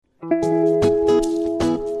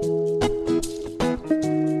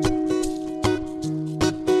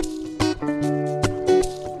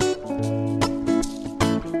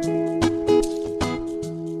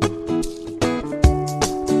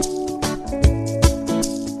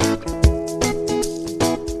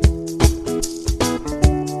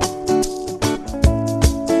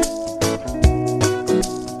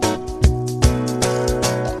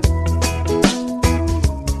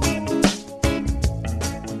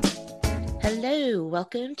Hello,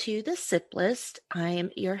 welcome to the Sip List. I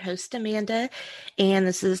am your host, Amanda, and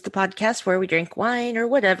this is the podcast where we drink wine or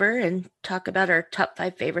whatever and talk about our top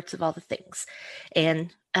 5 favorites of all the things.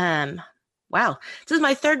 And wow, this is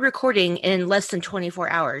my third recording in less than 24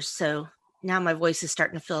 hours, so now my voice is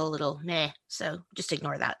starting to feel a little meh, so just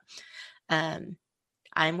ignore that.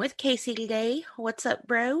 I'm with Casey today. What's up,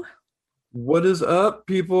 bro? What is up,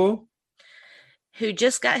 people? Who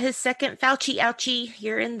just got his second Fauci ouchie.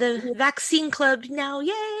 You're in the vaccine club now.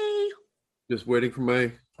 Yay! Just waiting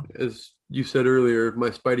for as you said earlier, my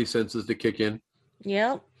spidey senses to kick in.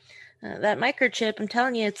 Yep. That microchip, I'm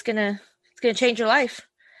telling you, it's gonna change your life.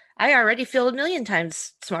 I already feel a million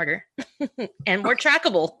times smarter and more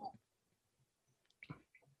trackable.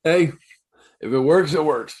 Hey, if it works, it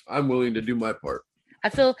works. I'm willing to do my part. I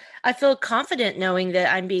feel confident knowing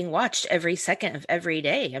that I'm being watched every second of every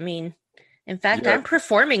day. I mean, in fact, Yeah. I'm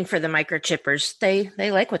performing for the microchippers.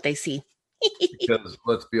 They like what they see. Because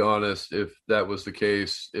let's be honest, if that was the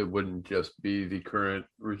case, it wouldn't just be the current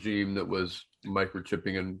regime that was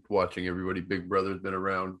microchipping and watching everybody. Big Brother's been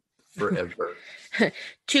around forever.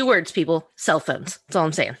 2 words, people. Cell phones. That's all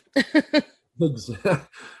I'm saying.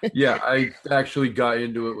 Yeah, I actually got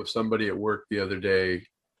into it with somebody at work the other day.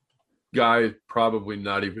 Guy probably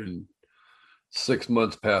not even 6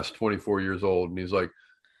 months past 24 years old, and he's like,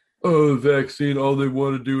 "Oh, vaccine, all they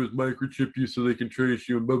want to do is microchip you so they can trace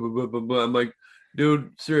you," and blah blah blah blah blah. I'm like,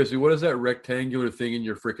 dude, seriously, what is that rectangular thing in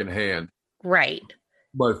your freaking hand? Right.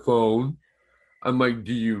 My phone. I'm like,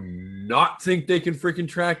 do you not think they can freaking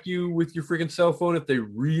track you with your freaking cell phone if they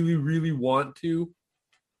really, really want to?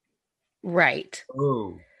 Right.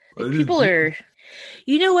 Oh, People are,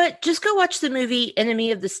 you know what? Just go watch the movie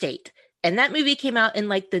Enemy of the State. And that movie came out in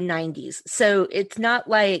like the 90s. So it's not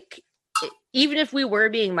like, even if we were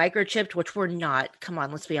being microchipped, which we're not, come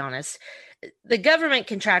on, let's be honest. The government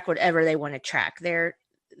can track whatever they want to track. They're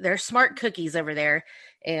smart cookies over there.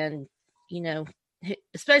 And, you know,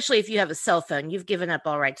 especially if you have a cell phone, you've given up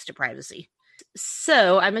all rights to privacy.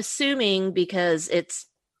 So I'm assuming because it's,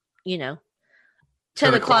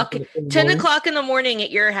 10 o'clock in the morning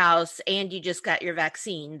at your house and you just got your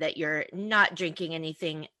vaccine, that you're not drinking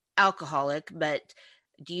anything alcoholic. But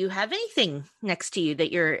do you have anything next to you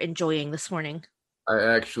that you're enjoying this morning? I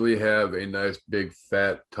actually have a nice big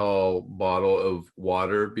fat tall bottle of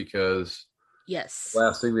water because Yes.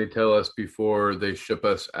 last thing they tell us before they ship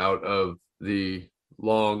us out of the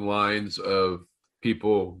long lines of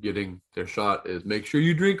people getting their shot is make sure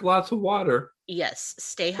you drink lots of water. Yes,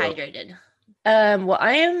 stay hydrated. Well,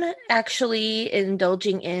 I am actually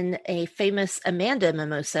indulging in a famous Amanda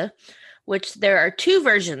mimosa, which there are 2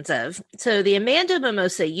 versions of. So the Amanda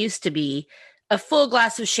mimosa used to be a full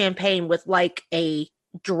glass of champagne with like a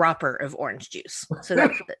dropper of orange juice. So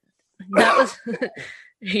that was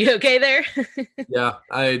you okay there? Yeah,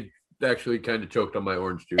 I actually kind of choked on my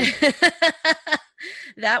orange juice.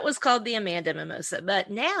 That was called the Amanda mimosa.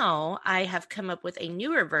 But now I have come up with a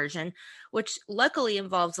newer version, which luckily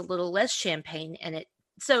involves a little less champagne in it.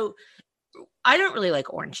 So I don't really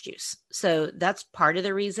like orange juice. So that's part of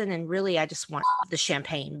the reason. And really, I just want the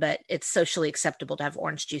champagne, but it's socially acceptable to have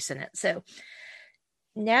orange juice in it. So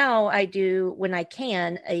now I do, when I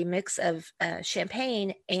can, a mix of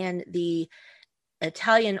champagne and the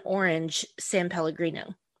Italian orange San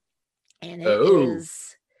Pellegrino. And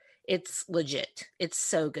it's legit. It's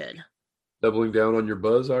so good. Doubling down on your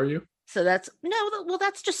buzz, are you? So that's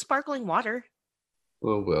just sparkling water.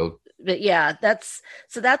 Oh, well. But yeah, that's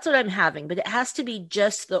what I'm having. But it has to be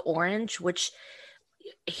just the orange, which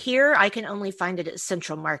here I can only find it at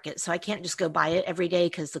Central Market. So I can't just go buy it every day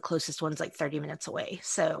because the closest one's like 30 minutes away.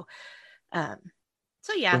 So,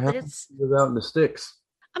 yeah, but it's out in the sticks.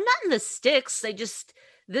 I'm not in the sticks.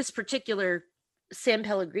 This particular San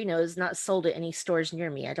Pellegrino is not sold at any stores near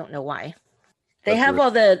me. I don't know why. They have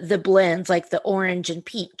all the blends, like the orange and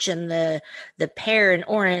peach and the pear and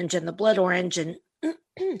orange and the blood orange and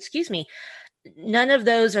excuse me. None of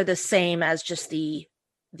those are the same as just the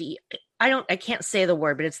I can't say the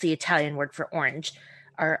word, but it's the Italian word for orange.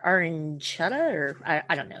 Or aranciata, or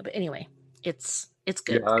I don't know, but anyway, it's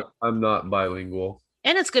good. Yeah, I'm not bilingual.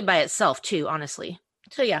 And it's good by itself too, honestly.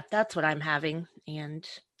 So yeah, that's what I'm having. And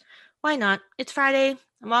why not? It's Friday.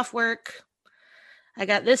 I'm off work. I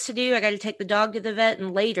got this to do. I got to take the dog to the vet,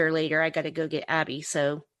 and later I got to go get Abby.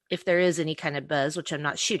 So if there is any kind of buzz, which I'm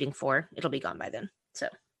not shooting for, it'll be gone by then. So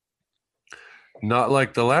not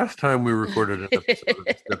like the last time we recorded an episode of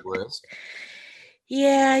the Sip List.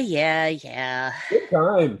 Yeah. Good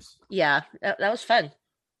times. Yeah, that was fun.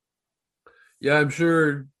 Yeah, I'm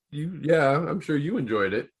sure you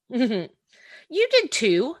enjoyed it. You did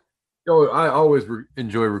too. Oh, I always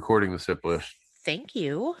enjoy recording the sip list. Thank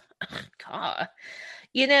you. God.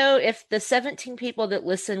 You know, if the 17 people that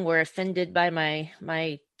listen were offended by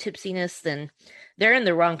my tipsiness, then they're in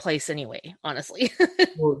the wrong place anyway, honestly.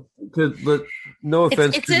 Well, no it's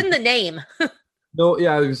offense it's to in the name. no,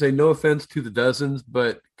 yeah, I was gonna say no offense to the dozens,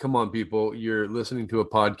 but come on, people, you're listening to a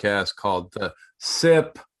podcast called the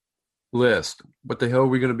Sip List. What the hell are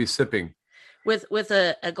we going to be sipping? With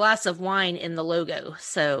a glass of wine in the logo.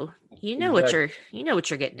 So Exactly. you know what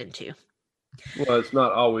you're getting into. Well, it's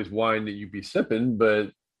not always wine that you be sipping,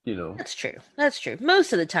 but That's true. That's true.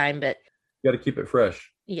 Most of the time, but you got to keep it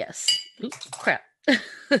fresh. yes. Oops, crap. Did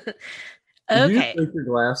you just Okay. break your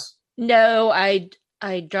glass? No,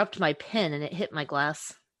 I dropped my pen and it hit my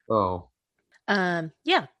glass. Oh,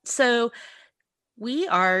 Yeah. So we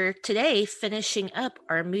are today finishing up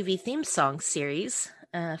our movie theme song series,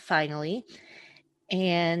 finally,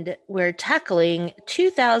 and we're tackling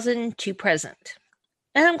 2000 to present.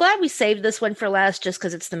 And I'm glad we saved this one for last just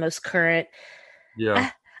because it's the most current. yeah.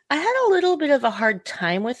 I I had a little bit of a hard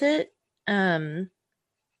time with it, um,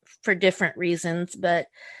 for different reasons, but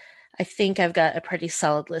I think I've got a pretty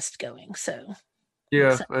solid list going. So I'm Yeah,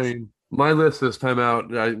 I excited. mean, my list this time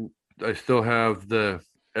out, I still have the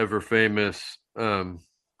ever famous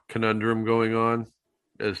conundrum going on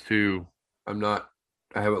as to I'm not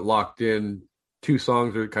I haven't locked in two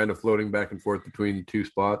songs that are kind of floating back and forth between two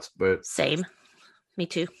spots, but Same. Me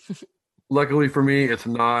too. luckily for me, it's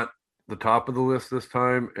not the top of the list this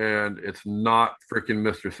time, and it's not freaking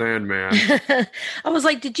Mr. Sandman. I was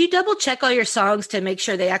like, did you double check all your songs to make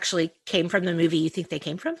sure they actually came from the movie you think they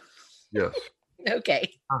came from? Yes.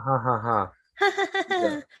 Okay. Ha ha ha ha.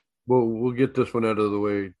 Yeah. We'll get this one out of the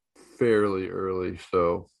way fairly early,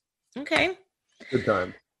 so Okay. good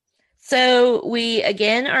time. So we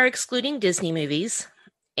again are excluding Disney movies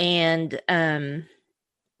and Okay,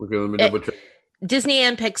 let me it, double check. Disney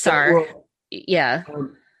and Yeah, Pixar. well, Yeah,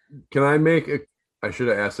 can I make a? I should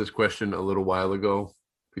have asked this question a little while ago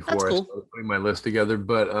that's before I cool. started putting my list together.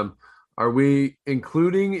 But are we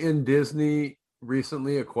including in Disney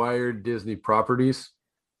recently acquired Disney properties?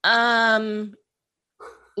 Um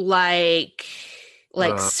like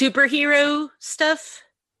Uh, superhero stuff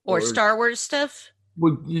or or Star Wars stuff?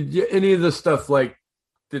 any of the stuff like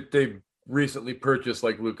that they recently purchased,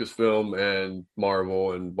 like Lucasfilm and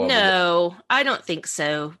Marvel and blah blah blah? No, I don't think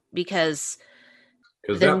so because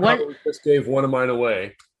Because then that one probably just gave one of mine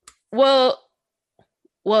away. well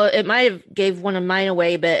well it might have gave one of mine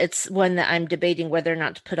away, but it's one that I'm debating whether or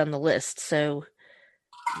not to put on the list. So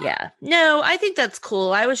yeah. No, I think that's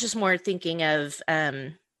cool. I was just more thinking of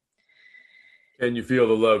Can you feel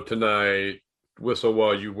the love tonight? Whistle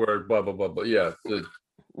while you work. Blah blah blah blah. Yeah,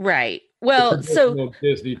 right. the Well, so traditional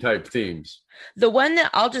Disney type themes. the one that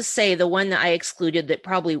I'll just say the one that I excluded that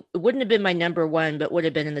probably wouldn't have been my number one, but would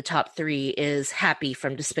have been in the top three is Happy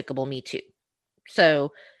from Despicable Me 2.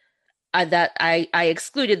 So I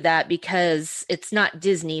excluded that because it's not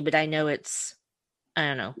Disney, but I know it's I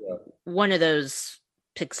don't know Yeah, one of those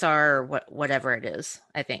Pixar or whatever it is.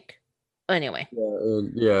 I think. Anyway,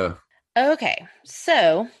 yeah. okay,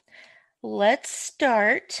 so let's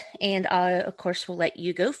start, and I of course will let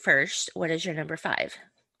you go first. What is your number five?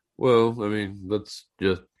 Well, I mean, let's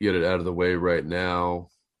just get it out of the way right now.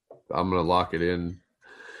 I'm gonna lock it in.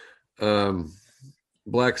 Um,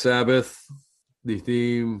 Black Sabbath, the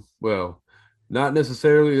theme. Well, not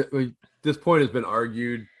necessarily. I mean, this point has been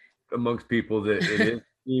argued amongst people that it is the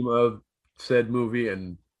theme of said movie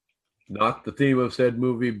and not the theme of said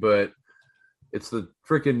movie, but it's the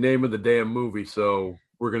freaking name of the damn movie, so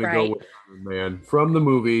we're gonna go Right. with Iron Man from the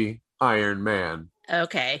movie Iron Man.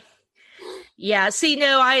 Okay. Yeah, see,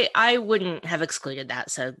 no, I wouldn't have excluded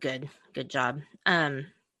that, so good job.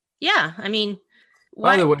 Yeah, I mean,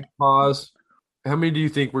 By the what? way, pause. How many do you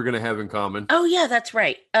think we're gonna have in common? Oh yeah, that's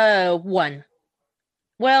right. One.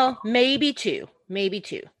 Well, maybe two, maybe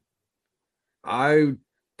two. I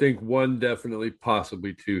think one, definitely,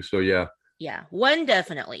 possibly two. So yeah, Yeah, one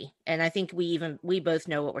definitely, and I think we both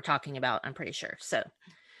know what we're talking about. I'm pretty sure. So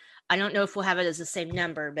I don't know if we'll have it as the same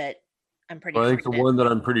number, but I'm pretty I think the confident. one that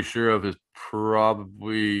I'm pretty sure of is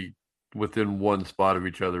probably within one spot of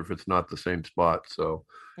each other if it's not the same spot. So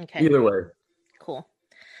Okay, either way, cool.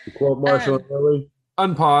 to quote Marshall Um, and Lily,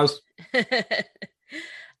 unpause.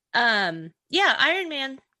 yeah, Iron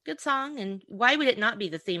Man, good song. And why would it not be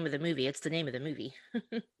the theme of the movie? It's the name of the movie.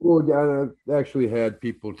 Well, yeah, I've actually had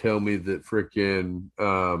people tell me that freaking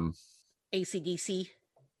AC/DC.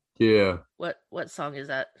 yeah, What song is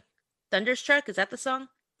that? Thunderstruck? Is that the song?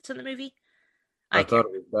 It's in the movie. I I thought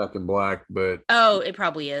can't. it was Back in Black, but Oh, it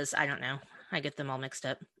probably is. I don't know. I get them all mixed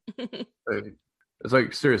up. hey, It's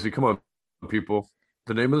like, seriously, come on, people.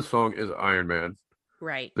 The name of the song is Iron Man.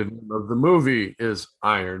 Right. The name of the movie is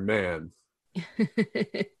Iron Man.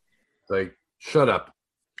 Like, shut up.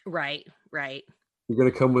 Right, right. You're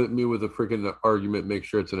gonna come with me with a freaking argument. Make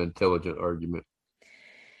sure it's an intelligent argument.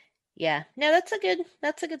 Yeah. No, that's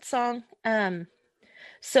a good song.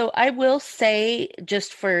 So I will say,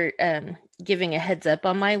 just for giving a heads up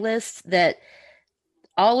on my list, that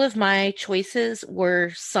all of my choices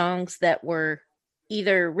were songs that were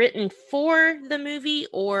either written for the movie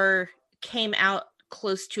or came out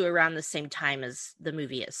close to around the same time as the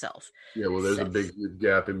movie itself. Yeah, well, there's a So big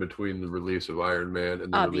gap in between the release of Iron Man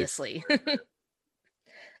and the release. obviously,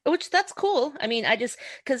 which that's cool. I mean, I just,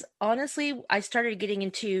 because honestly, I started getting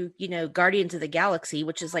into, Guardians of the Galaxy,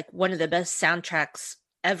 which is like one of the best soundtracks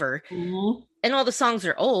ever. Mhm. And all the songs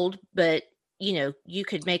are old, but you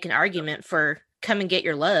could make an argument for Come and Get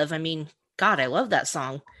Your Love. I mean, God, I love that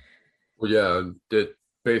song. Well, yeah, that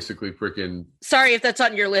basically freaking Sorry if that's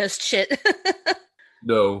on your list. Shit.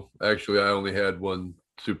 no. Actually, I only had one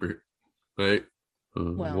super. Right,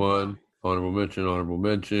 Well, one honorable mention. Honorable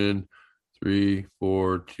mention. 3,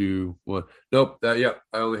 4, 2, 1. Nope. Yeah,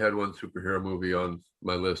 I only had one superhero movie on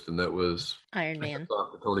my list, and that was Iron Man.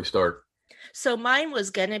 Tony Stark. So mine was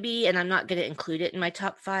gonna be, and I'm not gonna include it in my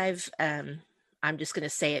top 5. I'm just gonna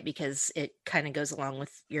say it because it kind of goes along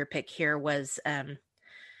with your pick here. Was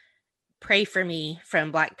 "Pray for Me"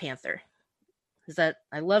 from Black Panther. Is that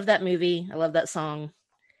I love that movie. I love that song.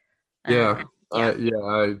 Yeah,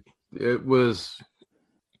 Yeah, it was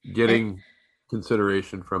and getting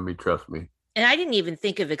consideration from me. Trust me. and I didn't even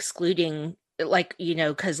think of excluding, like,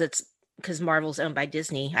 because Marvel's owned by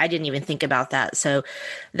Disney. I didn't even think about that. So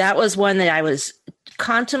that was one that I was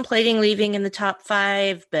contemplating leaving in the top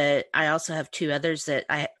 5, but I also have 2 others that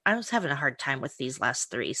I was having a hard time with these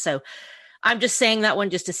last 3. So I'm just saying that one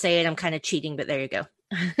just to say it. I'm kind of cheating, but there you go.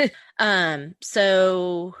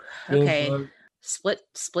 So okay. Split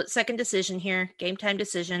second decision here. Game time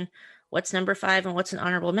decision. What's number 5 and what's an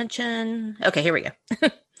honorable mention? Okay, here we go.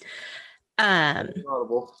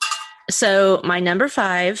 Audible. So my number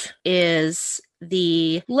 5 is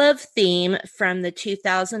the love theme from the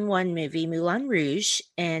 2001 movie Moulin Rouge,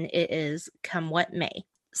 and it is Come What May.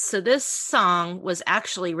 So this song was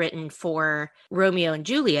actually written for Romeo and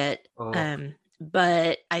Juliet,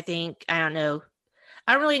 but I don't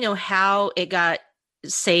really know how it got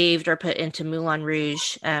saved or put into Moulin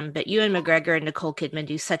Rouge, but Ewan McGregor and Nicole Kidman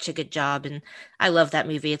do such a good job, and I love that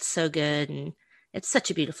movie. It's so good, and it's such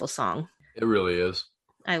a beautiful song. It really is.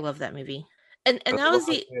 I love that movie. And that was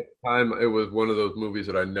the time. It was one of those movies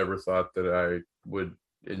that I never thought that I would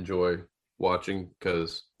enjoy watching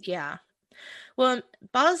because yeah. Well,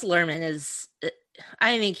 Baz Luhrmann is,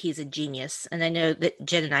 I think he's a genius, and I know that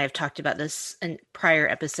Jen and I have talked about this in prior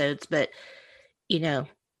episodes, but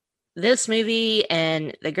this movie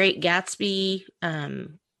and The Great Gatsby,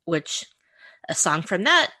 which a song from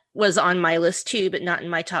that was on my list too, but not in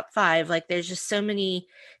my top 5. Like, there's just so many.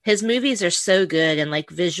 His movies are so good and like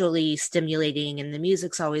visually stimulating, and the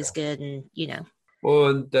music's always good, and well,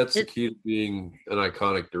 and that's the key to being an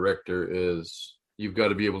iconic director is you've got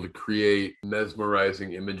to be able to create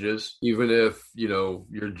mesmerizing images, even if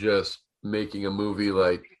you're just making a movie.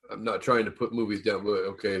 Like, I'm not trying to put movies down, but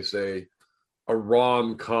okay, say a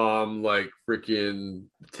rom-com like freaking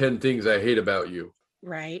 10 Things I Hate About You.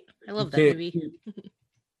 Right. I love that movie.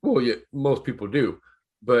 Well, yeah, most people do.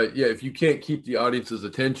 But yeah, if you can't keep the audience's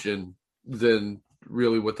attention, then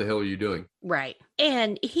really what the hell are you doing? Right.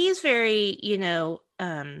 And he's very,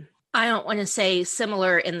 I don't want to say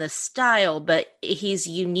similar in the style, but he's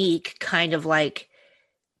unique, kind of like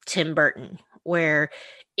Tim Burton, where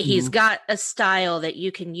he's got a style that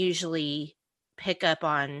you can usually pick up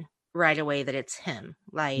on right away that it's him.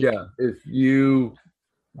 Like, yeah, if you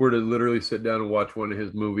were to literally sit down and watch one of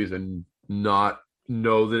his movies and not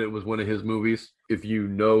know that it was one of his movies, if you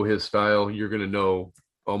know his style, you're going to know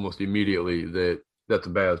almost immediately that that's a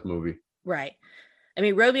Baz movie. Right. I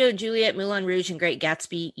mean, Romeo and Juliet, Moulin Rouge, and Great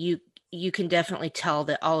Gatsby, you can definitely tell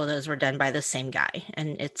that all of those were done by the same guy,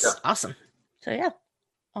 and it's awesome. So yeah.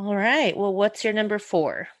 All right. Well, what's your number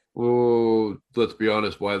 4? Well, let's be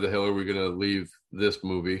honest. Why the hell are we going to leave this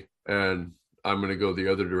movie? And I'm going to go the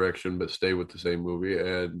other direction, but stay with the same movie.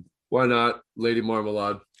 And why not Lady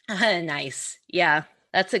Marmalade? Nice. Yeah,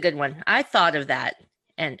 that's a good one. I thought of that.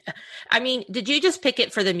 And I mean, did you just pick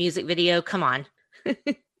it for the music video? Come on.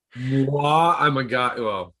 What? I'm a guy.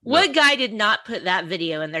 Well, what guy did not put that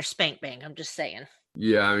video in their spank bang? I'm just saying.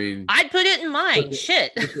 Yeah, I mean, I'd put it in mine.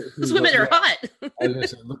 Shit, those women are hot. I was gonna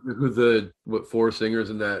say, look who what 4 singers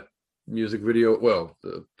in that music video. Well,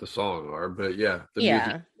 the song are, but yeah, the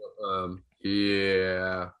music.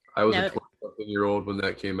 Yeah. I was a No. 20-something-year-old when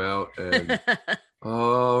that came out, and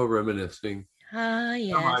oh, reminiscing. Ah, God.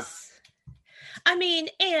 yes. I mean,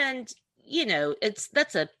 and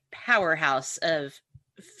that's a powerhouse of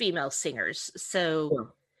female singers.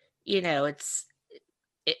 So, Yeah. it's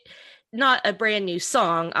not a brand new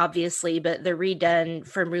song, obviously, but the redone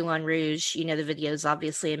from Moulin Rouge, the video is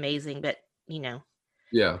obviously amazing, but you know,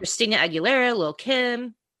 Yeah. Christina Aguilera, Lil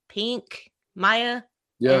Kim, Pink, Maya,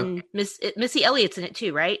 Yeah. and Missy Elliott's in it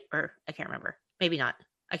too, right? Or I can't remember. Maybe not.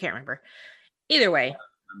 I can't remember. Either way,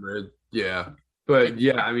 Yeah. But good.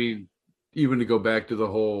 yeah, I mean, even to go back to the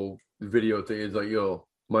whole video thing, it's like,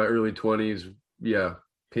 my early 20s, yeah,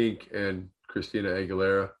 Pink and Christina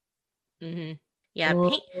Aguilera. Hmm. Yeah,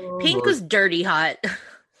 Oh, Pink Lord. was dirty hot.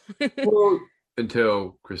 Well,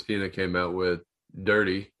 until Christina came out with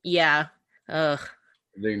Dirty. Yeah. Ugh.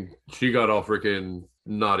 Then she got all freaking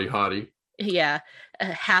naughty hottie. Yeah.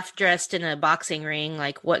 Half dressed in a boxing ring.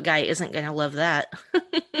 Like, what guy isn't going to love that?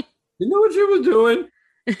 You know what she was doing?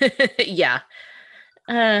 Yeah.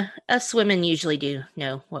 Us women usually do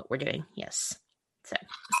know what we're doing. Yes. So,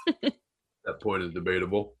 That point is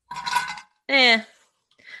debatable. eh.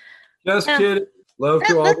 Just Uh, kidding. Love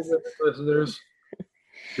to all the let's. women listeners,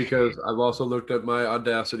 because I've also looked at my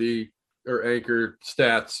Audacity or Anchor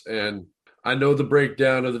stats, and I know the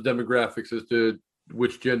breakdown of the demographics as to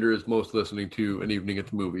which gender is most listening to An Evening at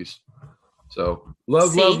the Movies. So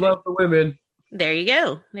love, love, See, love the women. there you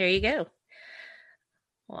go. There you go.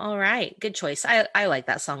 Well, all right. Good choice. I like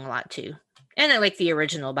that song a lot too. And I like the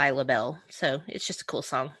original by LaBelle. So it's just a cool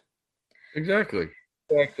song. Exactly.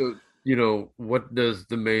 Back to, what does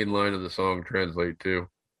the main line of the song translate to?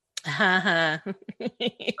 I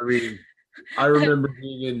mean, I remember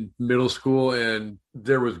being in middle school and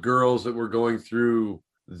there was girls that were going through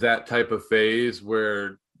that type of phase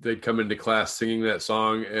where they'd come into class singing that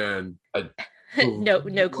song, and I No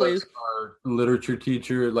clue. was our literature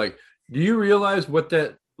teacher like, do you realize what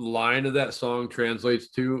that line of that song translates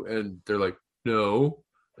to? And they're like, no.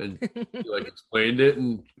 And he like explained it,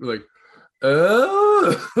 and we're like,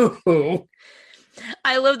 oh.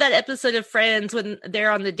 I love that episode of Friends when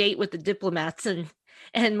they're on the date with the diplomats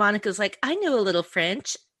and Monica's like, I know a little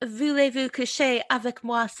French. Voulez-vous coucher avec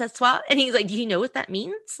moi ce soir? And he's like, do you know what that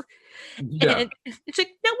means? Yeah. And it's like,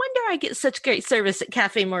 no wonder I get such great service at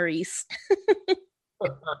Cafe Maurice.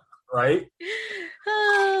 Right.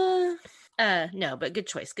 No, but good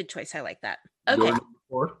choice. Good choice. I like that. Your Okay. number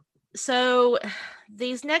four? So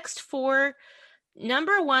these next four,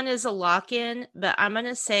 number one is a lock-in, but I'm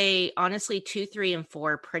gonna say honestly 2, 3, and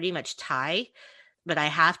 4 pretty much tie, but I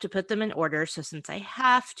have to put them in order. So since I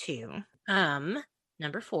have to,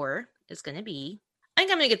 number 4 is gonna be, I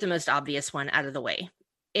think I'm gonna get the most obvious one out of the way.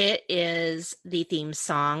 It is the theme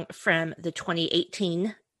song from the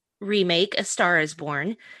 2018 remake A Star Is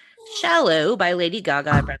Born, Shallow by Lady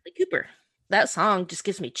Gaga and Bradley Cooper. That song just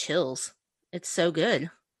gives me chills. It's so good.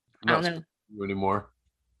 I don't Not know. you anymore.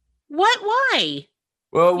 What? Why?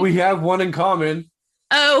 Well, we have one in common.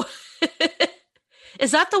 Oh,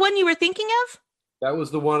 is that the one you were thinking of? That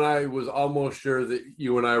was the one I was almost sure that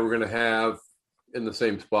you and I were going to have in the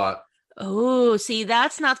same spot. Oh, see,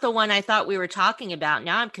 that's not the one I thought we were talking about.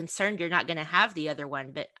 Now I'm concerned you're not going to have the other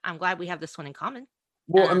one, but I'm glad we have this one in common.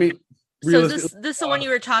 Well, I mean, so is this the one you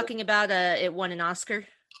were talking about? It won an Oscar.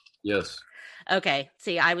 Yes. Okay.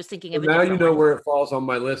 See, I was thinking of a now you different know one, where it falls on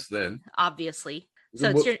my list. Then obviously.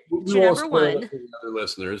 So we, it's your won't number spoil one. it for the other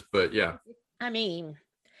listeners, but yeah, I mean,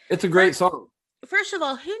 it's a great song. First of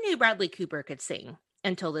all, who knew Bradley Cooper could sing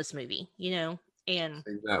until this movie? And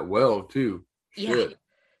Sing that well too. yeah, Shit.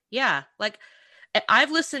 yeah. Like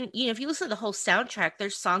I've listened. If you listen to the whole soundtrack,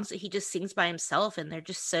 there's songs that he just sings by himself, and they're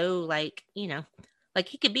just so like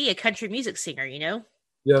he could be a country music singer.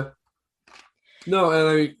 Yeah. No, and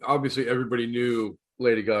I mean, obviously, everybody knew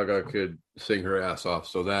Lady Gaga could sing her ass off,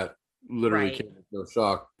 so that literally Right. came as no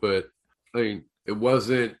shock. But I mean, it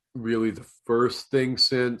wasn't really the first thing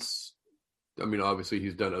since. I mean, obviously,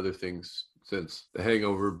 he's done other things since The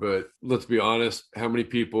Hangover, but let's be honest, how many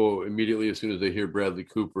people immediately, as soon as they hear Bradley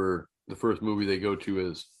Cooper, the first movie they go to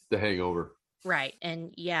is The Hangover? Right.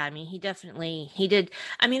 And yeah, I mean, he did.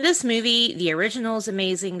 I mean, this movie, the original is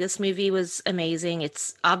amazing. This movie was amazing.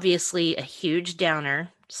 It's obviously a huge downer.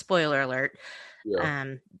 Spoiler alert. Yeah.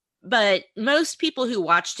 But most people who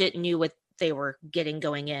watched it knew what they were getting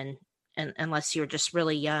going in, and unless you're just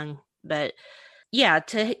really young. But yeah,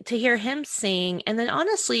 to hear him sing, and then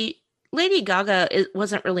honestly, Lady Gaga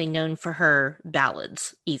wasn't really known for her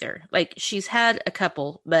ballads either. Like she's had a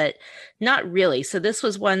couple, but not really. So this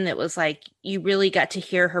was one that was like you really got to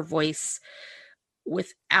hear her voice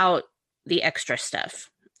without the extra stuff.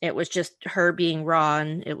 It was just her being raw,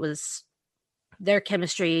 and their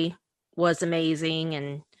chemistry was amazing,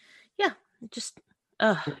 and yeah, just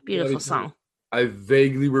beautiful song. I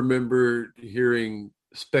vaguely remember hearing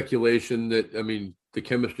speculation that, I mean, the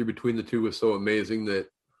chemistry between the two was so amazing that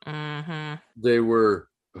Mm-hmm. they were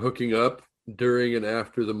hooking up during and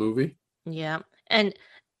after the movie. Yeah. And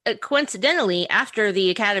coincidentally, after the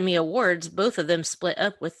Academy Awards, both of them split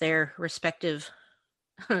up with their respective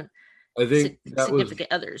I think that was,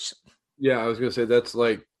 significant others. yeah, I was going to say that's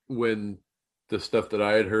like when the stuff that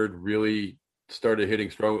I had heard really started hitting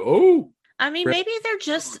strong. Oh, I mean, maybe they're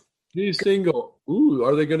just she's single. Ooh,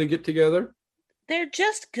 are they going to get together? they're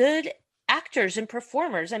just good actors and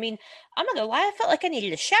performers. I mean, I'm not gonna lie, I felt like I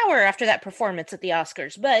needed a shower after that performance at the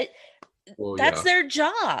Oscars, but Well, that's yeah. their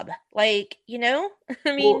job. Like, I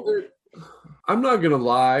mean, Well, I'm not going to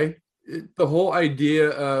lie. The whole idea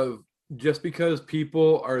of just because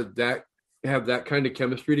people are that have that kind of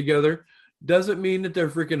chemistry together doesn't mean that they're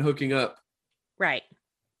freaking hooking up. right.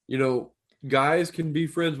 You know, guys can be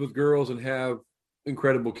friends with girls and have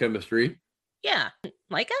incredible chemistry. Yeah,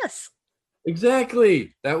 like us.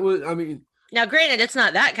 Exactly. That was, I mean, Now, granted, it's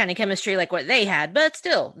not that kind of chemistry like what they had, but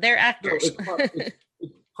still, they're no, actors. it's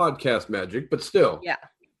podcast magic, but still, Yeah.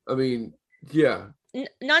 I mean, yeah,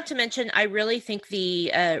 Not to mention, I really think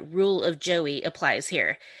the rule of Joey applies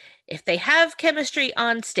here. If they have chemistry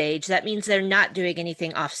on stage, that means they're not doing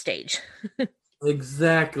anything off stage.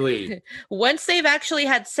 exactly. Once they've actually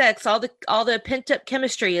had sex, all the pent up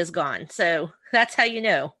chemistry is gone. So that's how you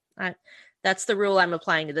know. That's the rule I'm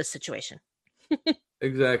applying to this situation.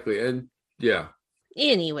 Exactly. And yeah,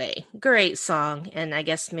 Anyway, great song, and I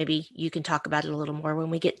guess maybe you can talk about it a little more when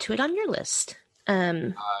we get to it on your list.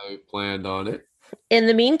 I planned on it. In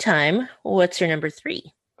the meantime, what's your number 3?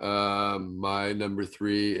 My number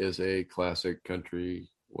 3 is a classic country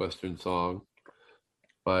western song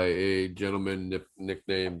by a gentleman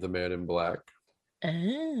nicknamed the Man in Black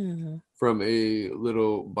Oh. from a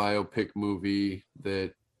little biopic movie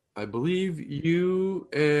that I believe you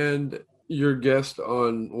and your guest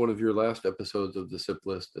on one of your last episodes of the Sip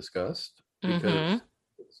List discussed, because Mm-hmm.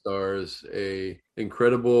 it stars a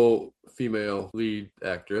incredible female lead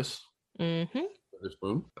actress. Mm-hmm.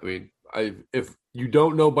 Witherspoon. I mean, if you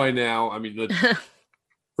don't know by now, I mean, let's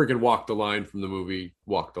freaking Walk the Line from the movie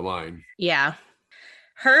Walk the Line. Yeah.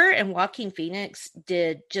 Her and Joaquin Phoenix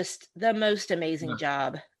did just the most amazing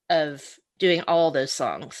job of doing all those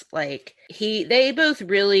songs. Like they both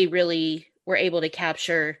really, really were able to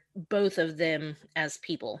capture both of them as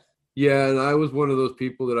people. Yeah, and I was one of those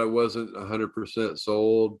people that I wasn't 100%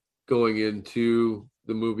 sold going into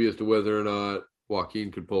the movie as to whether or not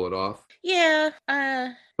Joaquin could pull it off. Yeah.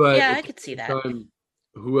 But Yeah, at I could see the that. time,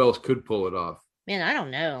 who else could pull it off? Man, I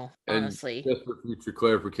don't know, And honestly. just for future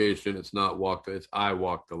clarification, it's not it's I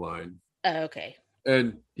Walk the Line. Okay.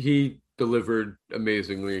 And he delivered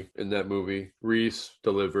amazingly in that movie. Reese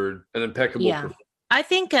delivered an impeccable Yeah. I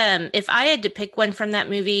think if I had to pick one from that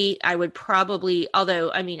movie, I would probably, although,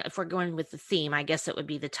 I mean, if we're going with the theme, I guess it would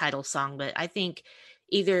be the title song, but I think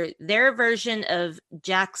either their version of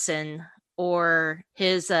Jackson or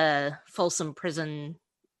his Folsom Prison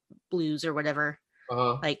Blues or whatever.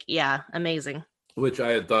 Like, yeah, amazing. Which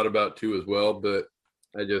I had thought about too as well, but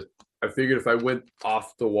I figured if I went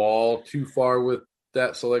off the wall too far with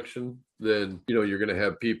that selection, then you're gonna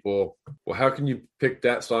have people, well, how can you pick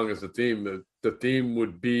that song as the theme? The theme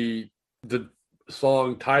would be the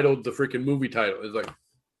song titled the freaking movie title. It's like,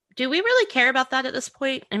 do we really care about that at this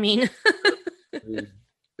point? I mean, it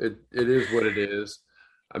is what it is.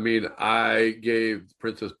 I mean, I gave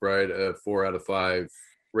Princess Bride a 4 out of 5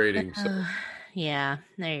 rating. So. Yeah,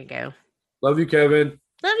 there you go. Love you, Kevin.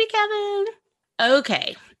 Love you, Kevin.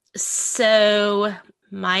 Okay, so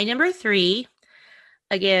my number 3,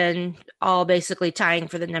 again, all basically tying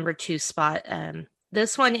for the number 2 spot.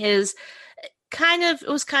 This one is it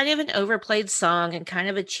was kind of an overplayed song and kind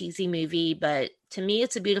of a cheesy movie, but to me,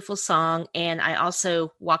 it's a beautiful song. And I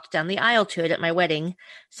also walked down the aisle to it at my wedding,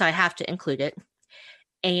 so I have to include it.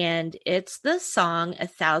 And it's the song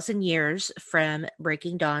 1,000 Years from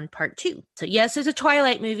Breaking Dawn Part 2. So yes, it's a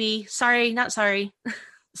Twilight movie. Sorry, not sorry.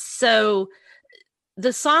 So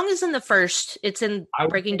the song is in the first. It's in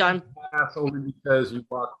Breaking Dawn. Pass only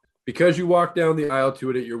because you walked down the aisle to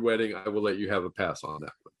it at your wedding. I will let you have a pass on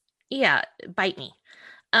that one. Yeah, bite me.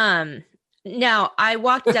 Now I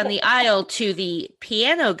walked down the aisle to the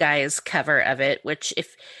Piano Guys cover of it, which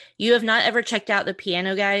if you have not ever checked out the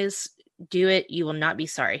Piano Guys, do it. You will not be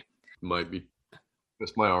sorry. Might be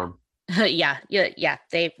just my arm. yeah.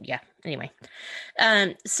 Anyway,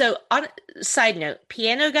 so on side note,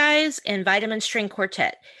 Piano Guys and Vitamin String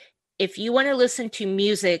Quartet. if you want to listen to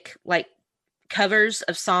music, like covers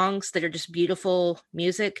of songs that are just beautiful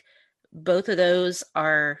music, both of those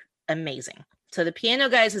are amazing. So the Piano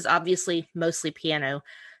Guys is obviously mostly piano.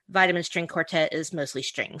 Vitamin String Quartet is mostly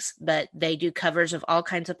strings, but they do covers of all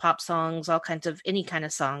kinds of pop songs, all kinds of any kind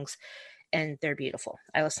of songs, and they're beautiful.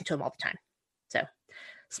 I listen to them all the time. So,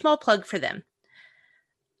 small plug for them.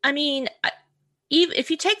 I mean, even if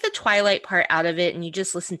you take the Twilight part out of it and you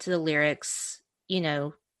just listen to the lyrics,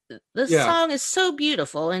 the song is so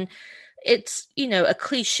beautiful, and it's, a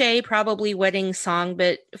cliche, probably wedding song,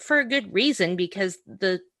 but for a good reason, because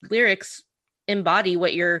the lyrics embody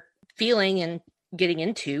what you're feeling and getting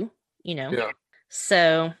into, Yeah.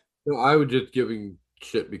 So. No, I was just giving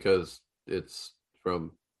shit because it's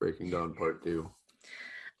from Breaking Dawn Part 2.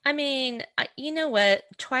 I mean, you know what?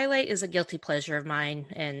 Twilight is a guilty pleasure of mine,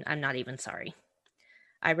 and I'm not even sorry.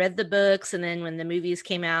 I read the books, and then when the movies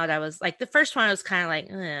came out, I was like, the first one I was kind of like,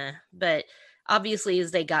 but obviously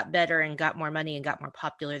as they got better and got more money and got more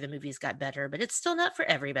popular, the movies got better, but it's still not for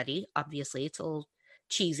everybody. Obviously, it's a little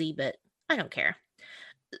cheesy, but I don't care.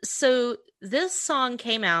 So this song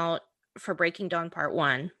came out for Breaking Dawn Part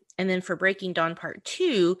 1. And then for Breaking Dawn Part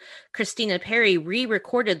 2, Christina Perri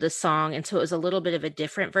re-recorded the song. And so it was a little bit of a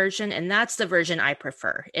different version. And that's the version I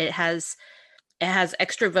prefer. It has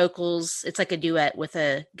extra vocals. It's like a duet with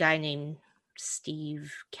a guy named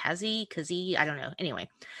Steve Kazi, I don't know. Anyway,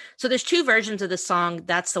 so there's two versions of the song.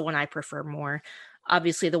 That's the one I prefer more.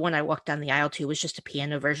 Obviously, the one I walked down the aisle to was just a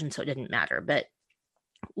piano version, so it didn't matter. But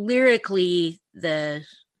lyrically, the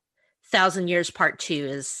Thousand Years Part 2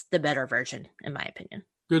 is the better version, in my opinion.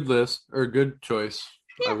 Good list, or good choice.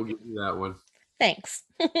 Yeah. I will give you that one. Thanks.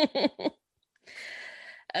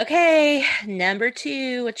 Okay, number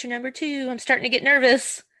 2. What's your number 2? I'm starting to get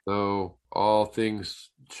nervous. So all things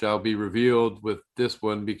shall be revealed with this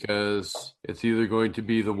one, because it's either going to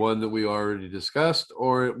be the one that we already discussed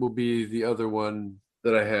or it will be the other one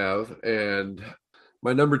that I have. And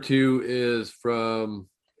my number 2 is from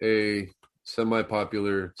a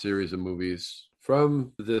semi-popular series of movies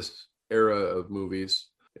from this era of movies,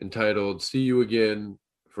 entitled See You Again,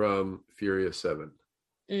 from Furious 7.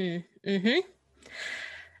 Mm-hmm.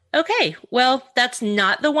 Okay, well, that's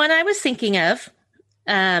not the one I was thinking of,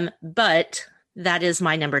 but that is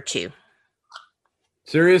my number 2.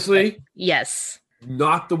 Seriously? Yes.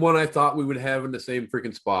 Not the one I thought we would have in the same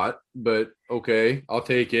freaking spot, but okay, I'll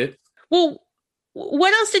take it. Well,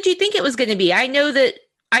 what else did you think it was going to be? I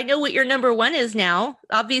know what your number 1 is now.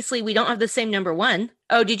 Obviously, we don't have the same number 1.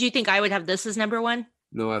 Oh, did you think I would have this as number 1?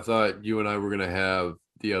 No, I thought you and I were going to have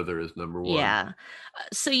the other as number 1. Yeah.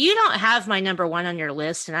 So you don't have my number 1 on your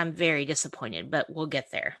list, and I'm very disappointed, but we'll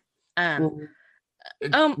get there.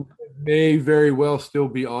 It may very well still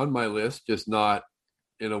be on my list, just not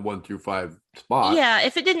in a 1 through 5 spot. Yeah,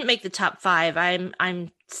 if it didn't make the top 5,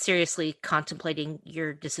 I'm seriously contemplating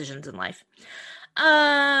your decisions in life.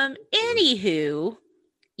 Anywho,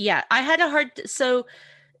 yeah, I had a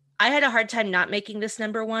hard time not making this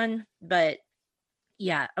number 1, but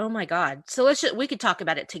yeah, oh my God. So we could talk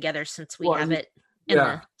about it together, since we have it in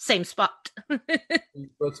the same spot.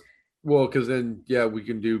 Because then, we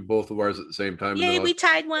can do both of ours at the same time. Yay, we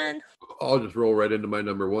tied one. I'll just roll right into my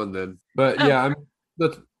number 1 then. But the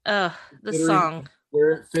song,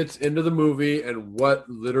 where it fits into the movie and what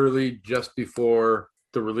literally just before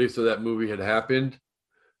the release of that movie had happened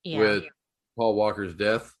with Paul Walker's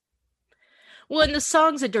death. Well, and the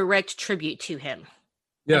song's a direct tribute to him.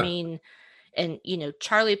 Yeah. I mean, and,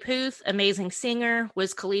 Charlie Puth, amazing singer.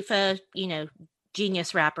 Wiz Khalifa,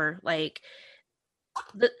 genius rapper. Like,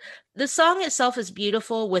 the song itself is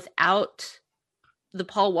beautiful without the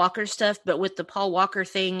Paul Walker stuff, but with the Paul Walker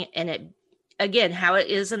thing, and it, again, how it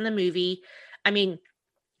is in the movie. I mean,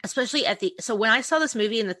 especially so when I saw this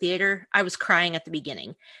movie in the theater, I was crying at the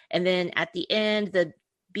beginning. And then at the end, the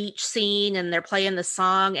beach scene, and they're playing the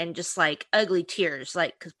song, and just like ugly tears,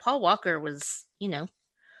 like, because Paul Walker was,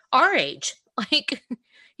 our age, like,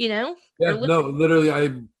 Yeah, no, literally,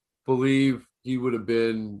 I believe he would have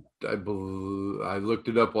been, I looked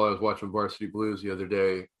it up while I was watching Varsity Blues the other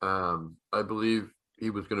day. I believe he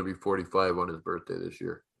was going to be 45 on his birthday this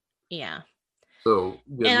year. Yeah. So,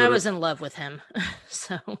 and I was in love with him.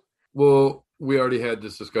 So. Well, we already had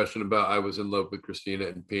this discussion about I was in love with Christina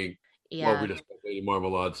and Pink. Yeah. Well, we discussed Lady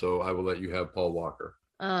Marmalade, so I will let you have Paul Walker.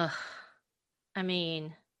 I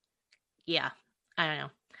mean, I don't know.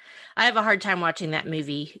 I have a hard time watching that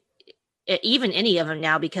movie, even any of them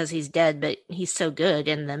now, because he's dead, but he's so good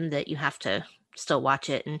in them that you have to still watch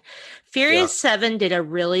it. And Furious 7 did a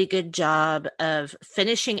really good job of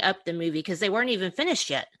finishing up the movie, because they weren't even finished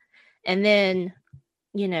yet. And then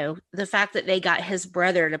the fact that they got his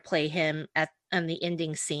brother to play him at on the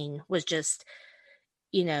ending scene was just,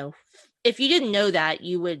 you know, if you didn't know that,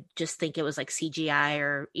 you would just think it was like CGI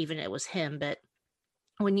or even it was him. But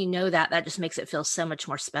when you know that, that just makes it feel so much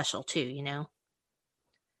more special too.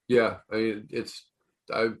 Yeah, I mean,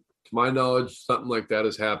 to my knowledge, something like that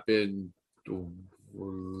has happened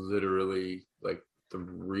literally like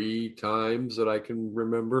 3 times that I can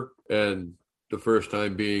remember, and the first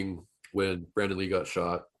time being when Brandon Lee got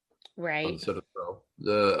shot on the Right. set of the show.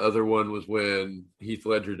 The other one was when Heath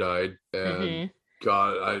Ledger died, and Hmm.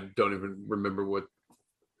 God, I don't even remember what.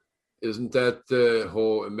 Isn't that the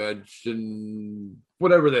whole Imagine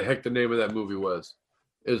whatever the heck the name of that movie was?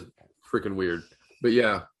 Is freaking weird. But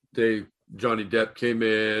yeah, they Johnny Depp came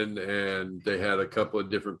in and they had a couple of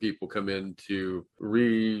different people come in to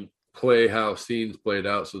replay how scenes played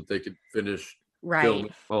out so that they could finish Right.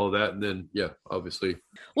 filming all of that. And then yeah, obviously.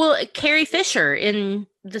 Well, Carrie Fisher in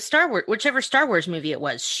the Star Wars, whichever Star Wars movie it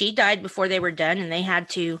was, she died before they were done, and they had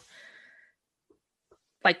to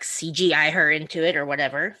like CGI her into it or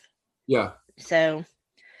whatever. Yeah. So,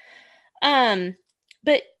 um,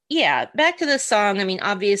 but yeah, back to the song. I mean,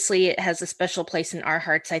 obviously, it has a special place in our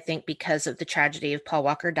hearts, I think, because of the tragedy of Paul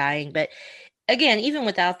Walker dying. But again, even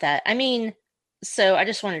without that, I mean, so I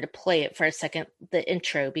just wanted to play it for a second, the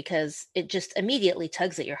intro, because it just immediately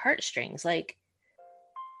tugs at your heartstrings. Like,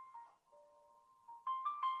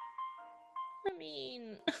 I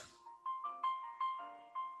mean,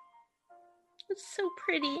 it's so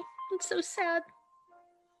pretty. It's so sad.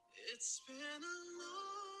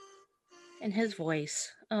 And his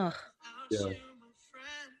voice. Ugh. Yeah.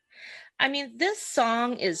 I mean, this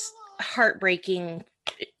song is heartbreaking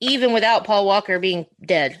even without Paul Walker being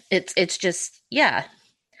dead. It's just yeah.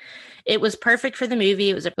 It was perfect for the movie.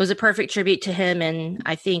 It was a perfect tribute to him, and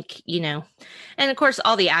I think, and of course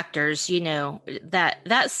all the actors,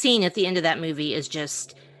 that scene at the end of that movie is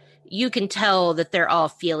just, you can tell that they're all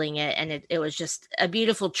feeling it, and it was just a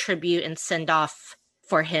beautiful tribute and send off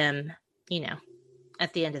for him, you know,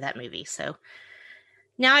 at the end of that movie. So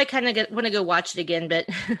now I kind of want to go watch it again, but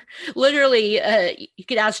literally, you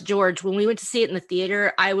could ask George. When we went to see it in the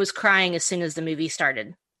theater, I was crying as soon as the movie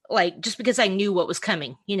started, like just because I knew what was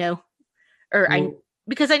coming, or I Well,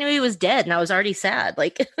 because I knew he was dead and I was already sad.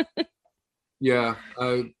 Like, yeah,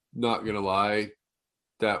 I'm not gonna lie.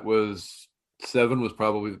 That was Seven was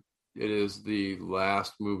probably it is the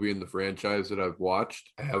last movie in the franchise that I've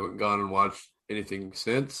watched. I haven't gone and watched anything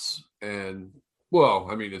since. And well,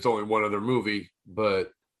 I mean, it's only one other movie,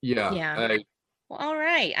 but yeah, yeah. Well, all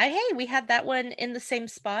right. Hey, we had that one in the same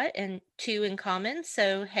spot and two in common.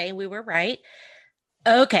 So hey, we were right.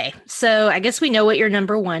 Okay, so I guess we know what your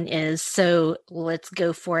number one is. So let's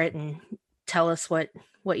go for it and tell us what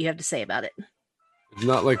you have to say about it's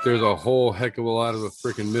not like there's a whole heck of a lot of a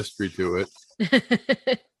freaking mystery to it.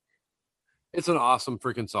 it. It's an awesome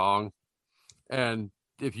freaking song. And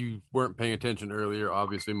if you weren't paying attention earlier,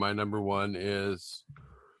 obviously my number one is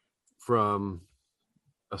from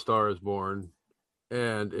A Star Is Born,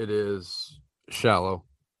 and it is Shallow.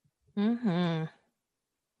 Hmm.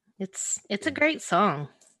 It's a great song.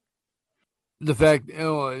 The fact,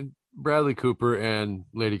 Bradley Cooper and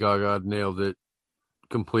Lady Gaga nailed it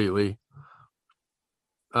completely.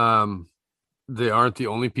 Um, they aren't the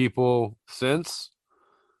only people since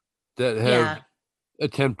that have Yeah.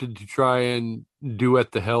 attempted to try and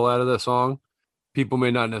duet the hell out of that song. People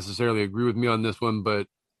may not necessarily agree with me on this one, but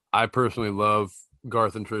I personally love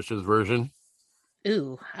Garth and Trisha's version.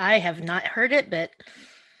 Ooh, I have not heard it, but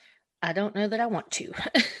I don't know that I want to.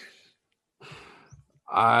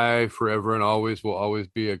 I forever and always will always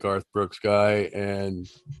be a Garth Brooks guy, and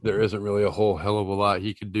there isn't really a whole hell of a lot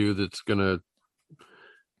he could do that's gonna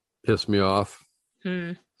piss me off.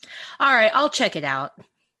 Hmm. All right, I'll check it out.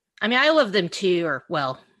 I mean, I love them too, or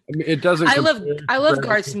well, I mean, it doesn't I love compare I to love Bradley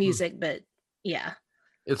Garth's Cooper. music, but yeah.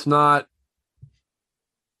 It's not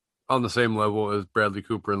on the same level as Bradley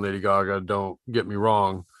Cooper and Lady Gaga. Don't get me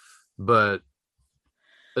wrong, but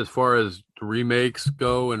as far as remakes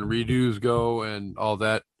go and redos go and all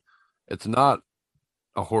that, it's not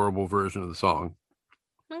a horrible version of the song.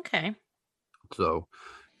 Okay. So,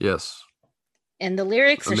 yes, And the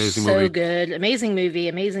lyrics are amazing so movie. good. Amazing movie,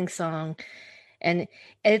 amazing song. And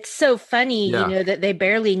it's so funny, Yeah, that they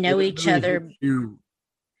barely it know each really hits other, you.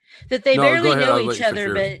 that they No, go barely ahead. know I'll let each you finish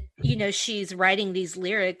other, yours. but she's writing these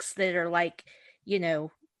lyrics that are like, you know,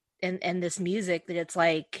 and this music that it's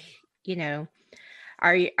like, you know,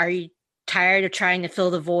 are you tired of trying to fill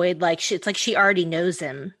the void? Like it's like she already knows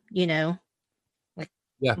him, like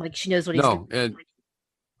Yeah, she knows what he's gonna. no, and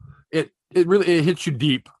it really it hits you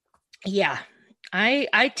deep. Yeah.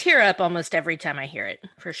 I tear up almost every time I hear it,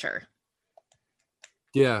 for sure.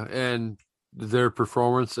 Yeah, and their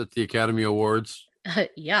performance at the Academy Awards.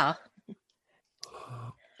 Yeah, it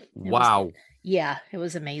was. Wow. Yeah, it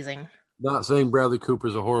was amazing. Not saying Bradley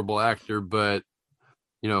Cooper's a horrible actor, but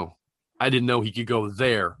you know, I didn't know he could go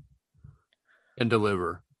there and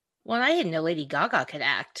deliver. Well, I didn't know Lady Gaga could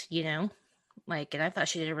act. Like, and I thought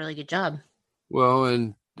she did a really good job. Well,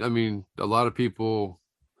 and I mean, a lot of people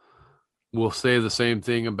will say the same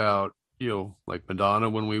thing about, like Madonna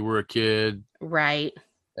when we were a kid Right.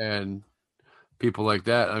 and people like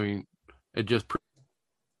that. I mean, it just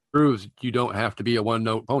proves you don't have to be a one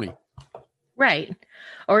note pony. Right.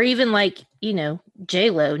 Or even like,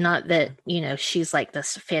 J-Lo, not that, she's like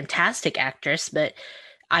this fantastic actress, but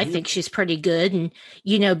I think she's pretty good. And,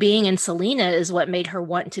 being in Selena is what made her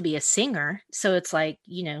want to be a singer. So it's like,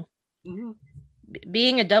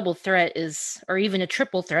 being a double threat is, or even a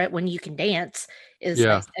triple threat when you can dance is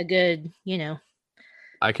Yeah. a good,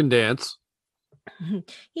 I can dance.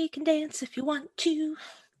 You can dance if you want to.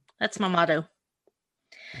 That's my motto.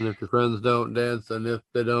 And if your friends don't dance, and if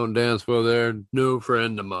they don't dance, well, they're no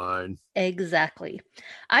friend of mine. Exactly.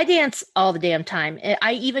 I dance all the damn time.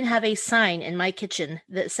 I even have a sign in my kitchen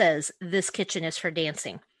that says, "This kitchen is for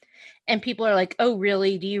dancing." And people are like, "Oh,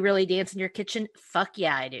 really? Do you really dance in your kitchen?" Fuck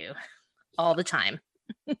yeah, I do. All the time.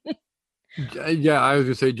 Yeah, I was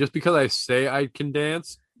gonna say, just because I say I can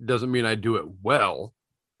dance doesn't mean I do it well.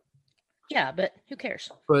 Yeah, but who cares?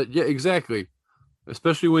 But yeah, exactly.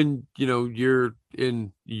 Especially when, you're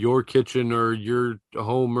in your kitchen or your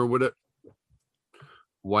home or whatever.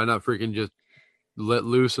 Why not freaking just let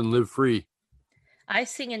loose and live free? I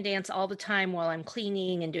sing and dance all the time while I'm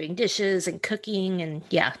cleaning and doing dishes and cooking. And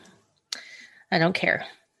yeah, I don't care.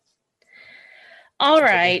 All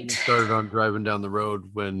right. Started on driving down the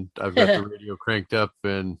road when I've got the radio cranked up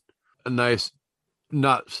and a nice,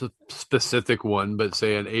 not specific one, but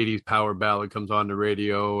say an 80s power ballad comes on the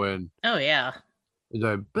radio and oh, yeah. it's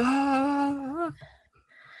like, bah!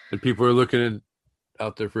 And people are looking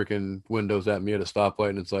out their freaking windows at me at a stoplight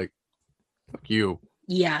and it's like, fuck you.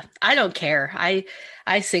 Yeah, I don't care.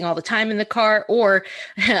 I sing all the time in the car. Or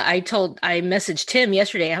I messaged Tim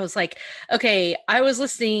yesterday. I was like, okay, I was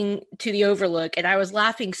listening to the Overlook and I was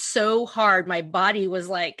laughing so hard my body was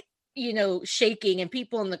like, shaking, and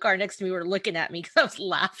people in the car next to me were looking at me because I was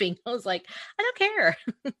laughing. I was like, I don't care.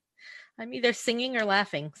 I'm either singing or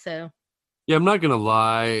laughing. So Yeah, I'm not gonna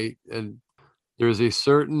lie, and there's a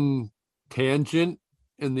certain tangent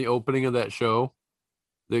in the opening of that show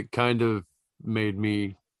that kind of made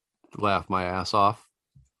me laugh my ass off.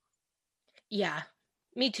 yeah,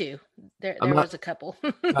 me too. There I'm not, was a couple.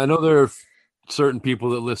 I know there are certain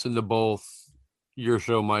people that listen to both your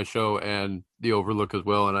show, my show, and the Overlook as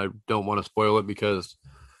well, and I don't want to spoil it because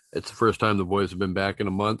it's the first time the boys have been back in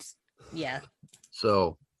a month. Yeah.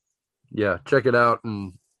 So, yeah, check it out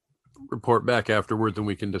and report back afterwards, and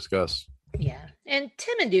we can discuss. Yeah. And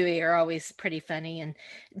Tim and Dewey are always pretty funny. And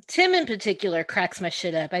Tim in particular cracks my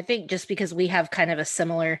shit up. I think just because we have kind of a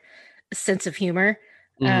similar sense of humor.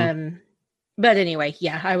 Mm-hmm. But anyway,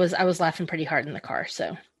 yeah, I was laughing pretty hard in the car.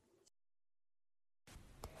 So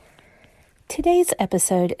today's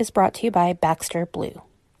episode is brought to you by Baxter Blue.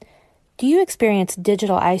 Do you experience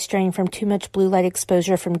digital eye strain from too much blue light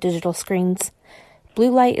exposure from digital screens?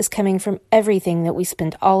 Blue light is coming from everything that we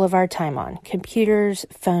spend all of our time on: computers,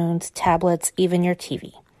 phones, tablets, even your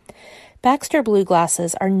TV. Baxter Blue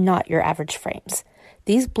glasses are not your average frames.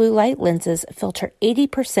 These blue light lenses filter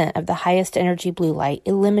 80% of the highest energy blue light,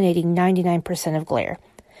 eliminating 99% of glare.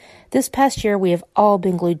 This past year, we have all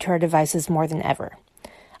been glued to our devices more than ever.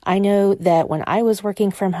 I know that when I was working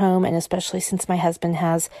from home, and especially since my husband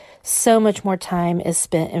has, so much more time is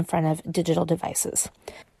spent in front of digital devices.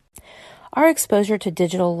 Our exposure to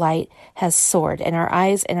digital light has soared, and our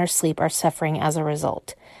eyes and our sleep are suffering as a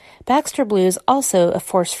result. Baxter Blue is also a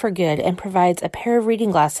force for good and provides a pair of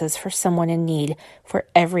reading glasses for someone in need for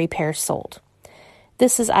every pair sold.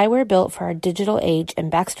 This is eyewear built for our digital age,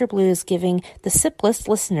 and Baxter Blue is giving the SIP List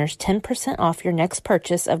listeners 10% off your next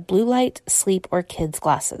purchase of blue light, sleep, or kids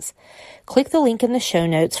glasses. Click the link in the show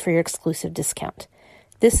notes for your exclusive discount.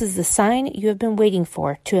 This is the sign you have been waiting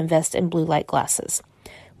for to invest in blue light glasses.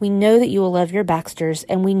 We know that you will love your Baxters,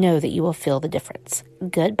 and we know that you will feel the difference.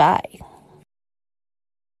 Goodbye.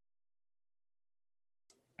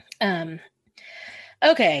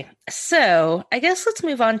 Okay, so I guess let's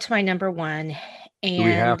move on to my number one. And do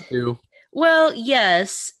we have to? Well,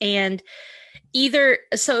 yes, and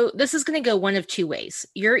so this is going to go one of two ways.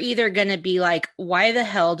 You're either going to be like, why the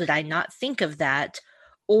hell did I not think of that?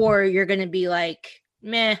 Or you're going to be like,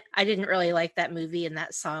 meh, I didn't really like that movie and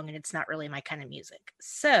that song, and it's not really my kind of music.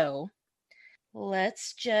 So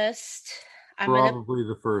let's just I'm gonna Probably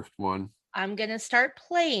the first one. I'm gonna start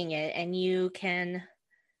playing it, and you can,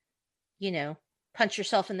 you know, punch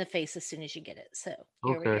yourself in the face as soon as you get it. So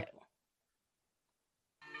here we Okay. go.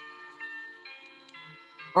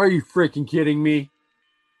 Are you freaking kidding me?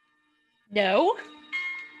 No,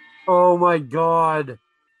 Oh my God.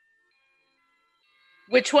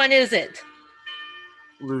 which one is it?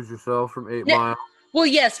 Lose Yourself from Eight No, Mile. well,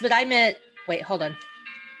 yes, but I meant. Wait, hold on.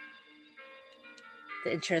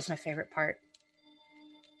 The intro is my favorite part.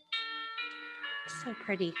 It's so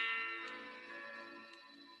pretty.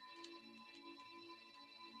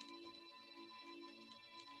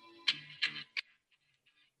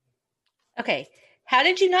 Okay, how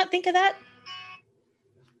did you not think of that?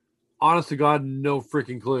 Honest to God, no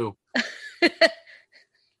freaking clue.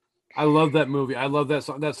 I love that movie. I love that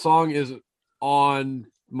song. That song is on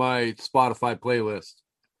my Spotify playlist.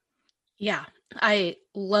 Yeah, I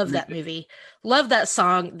love I that movie. Love that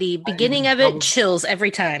song. The beginning even of it doubled, chills every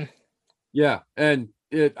time. yeah, and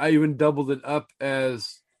I even doubled it up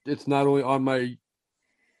as it's not only on my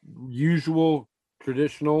usual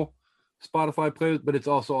traditional Spotify playlist, but it's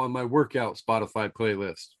also on my workout Spotify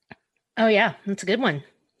playlist. Oh yeah, that's a good one.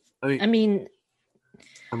 I mean, I mean,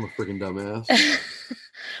 I'm a freaking dumbass.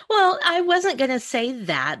 well, I wasn't gonna say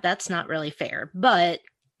that. That's not really fair. But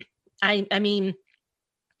I mean,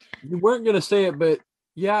 You weren't gonna say it, but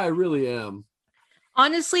yeah, I really am.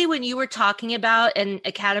 honestly, when you were talking about an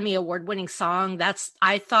Academy Award winning song,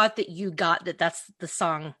 I thought that you got that that's the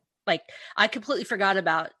song. Like I completely forgot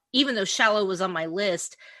about, even though Shallow was on my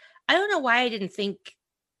list. I don't know why I didn't think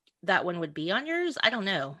that one would be on yours. I don't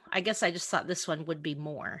know. I guess I just thought this one would be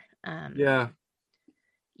more. Yeah,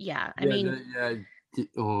 Yeah. I yeah, mean,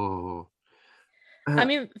 oh, I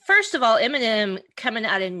mean, first of all, Eminem coming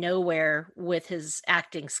out of nowhere with his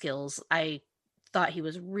acting skills, I thought he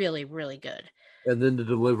was really, really good. and then to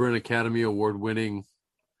deliver an Academy Award winning.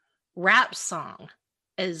 Rap song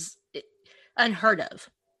is unheard of.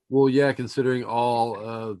 Well, yeah, considering all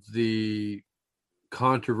of the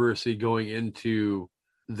controversy going into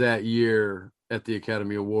that year at the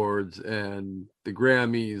Academy Awards and the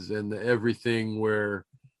Grammys and the everything where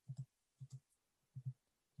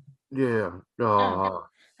yeah. Oh,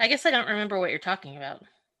 I guess I don't remember what you're talking about.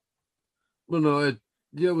 Well, no,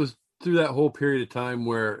 it was through that whole period of time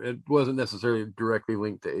where it wasn't necessarily directly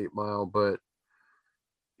linked to Eight Mile, but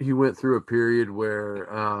he went through a period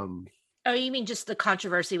where Oh, you mean just the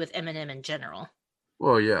controversy with Eminem in general?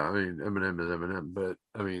 well, yeah, I mean Eminem is Eminem, but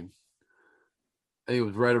I mean I think it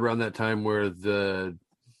was right around that time where the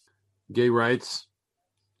gay rights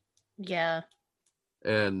Yeah.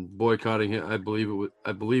 and boycotting him. I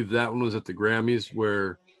believe that one was at the Grammys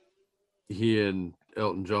where he and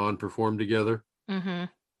Elton John performed together. Mm-hmm.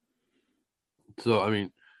 So I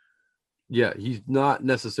mean, yeah, he's not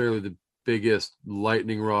necessarily the biggest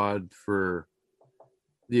lightning rod for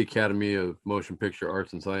the Academy of Motion Picture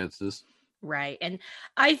Arts and Sciences. Right. And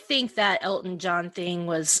I think that Elton John thing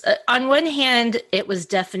was, on one hand, it was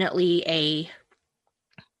definitely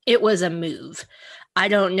it was a move. I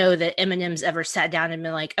don't know that Eminem's ever sat down and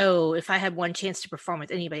been like, oh, if I had one chance to perform with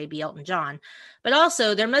anybody, it'd be Elton John. But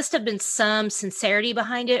also, there must have been some sincerity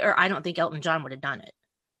behind it, or I don't think Elton John would have done it.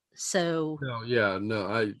 So No, yeah,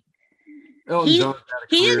 no, Elton he John had a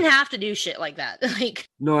he career. didn't have to do shit like that. Like,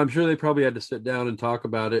 No, I'm sure they probably had to sit down and talk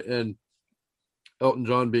about it. And Elton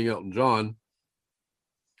John being Elton John,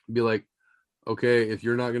 be like, okay, if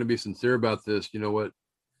you're not going to be sincere about this, you know what?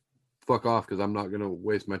 Fuck off because I'm not going to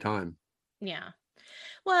waste my time. yeah.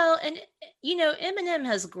 Well, and Eminem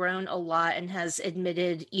has grown a lot and has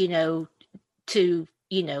admitted, to,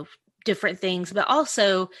 different things, but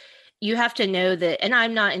also you have to know that, and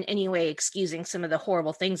I'm not in any way excusing some of the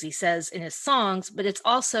horrible things he says in his songs, but it's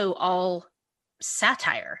also all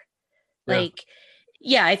satire. Yeah. Like,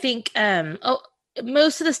 yeah, I think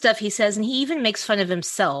most of the stuff he says, and he even makes fun of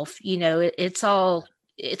himself,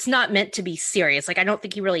 it's not meant to be serious. Like, I don't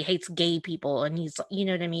think he really hates gay people, and he's, you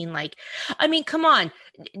know what I mean? Like, I mean, come on.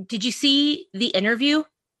 Did you see The Interview?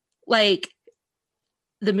 Like,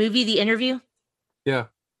 the movie The Interview? Yeah.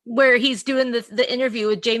 Where he's doing the interview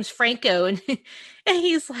with James Franco, and and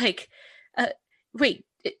he's like, wait,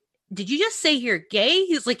 did you just say you're gay?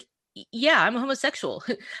 He's like, yeah, I'm a homosexual.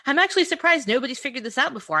 I'm actually surprised nobody's figured this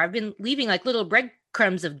out before. I've been leaving like little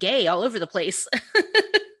breadcrumbs of gay all over the place.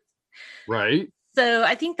 Right. So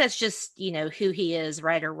I think that's just, who he is,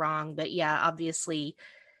 right or wrong. But yeah, obviously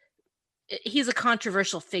he's a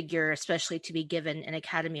controversial figure, especially to be given an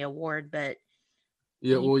Academy Award, but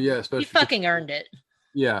Yeah. Well, yeah, he especially fucking earned it.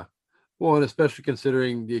 yeah. Well, and especially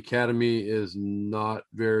considering the Academy is not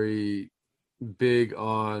very big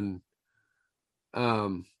on,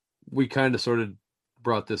 um, we kind of sort of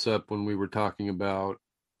brought this up when we were talking about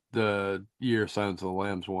the year Silence of the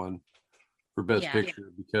Lambs won for Best Yeah.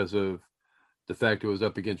 Picture because of the fact it was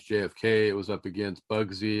up against JFK, it was up against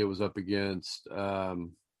Bugsy, it was up against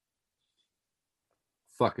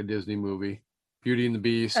fuck a Disney movie, Beauty and the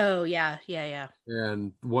Beast, Oh yeah, yeah, yeah.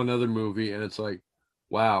 and one other movie, and it's like,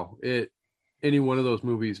 wow, any one of those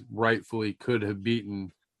movies rightfully could have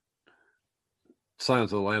beaten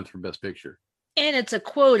Silence of the Lambs for Best Picture. And it's a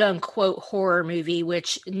quote unquote horror movie,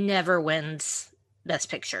 which never wins Best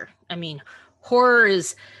Picture. I mean, horror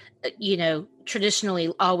is,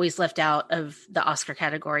 traditionally always left out of the Oscar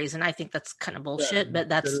categories. And I think that's kind of bullshit, but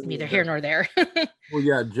that's neither here nor there. Well,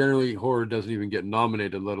 yeah, generally horror doesn't even get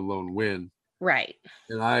nominated, let alone win. Right.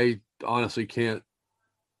 And I honestly can't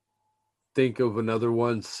think of another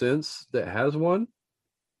one since that has won.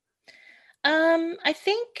 I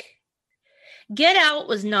think Get Out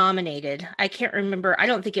was nominated. I can't remember. I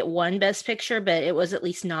don't think it won Best Picture, but it was at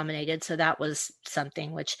least nominated. So that was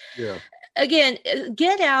something, which, Yeah. again,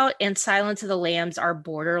 Get Out and Silence of the Lambs are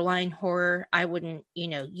borderline horror. I wouldn't,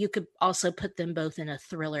 you could also put them both in a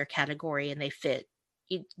thriller category and they fit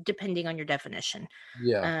depending on your definition.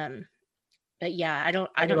 Yeah. But yeah, I don't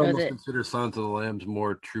I would know almost that. consider Silence of the Lambs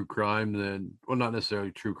more true crime than, well, not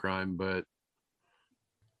necessarily true crime, but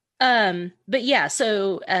But yeah,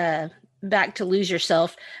 so back to Lose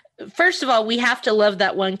Yourself. First of all, we have to love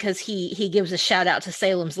that one because he gives a shout out to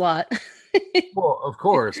Salem's Lot. well, of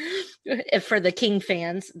course. For the King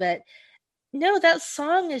fans. But no, that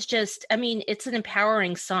song is just, I mean, it's an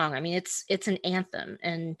empowering song. I mean, it's an anthem.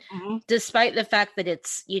 And Mm-hmm. despite the fact that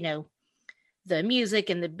it's, the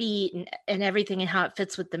music and the beat and everything and how it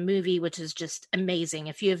fits with the movie, which is just amazing.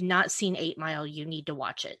 If you have not seen 8 Mile, you need to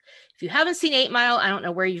watch it. If you haven't seen 8 Mile, I don't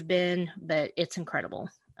know where you've been, but it's incredible.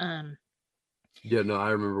 Yeah, no,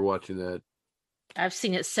 I remember watching that. I've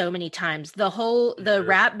seen it so many times. The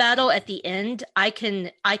rap battle at the end, I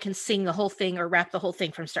can sing the whole thing or rap the whole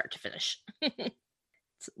thing from start to finish.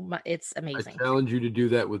 It's amazing. I challenge you to do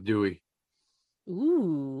that with Dewey.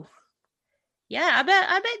 Ooh. Yeah, I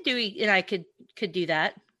bet Dewey and I could do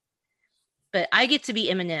that. But I get to be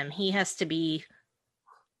Eminem. He has to be,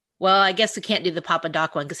 well, I guess we can't do the Papa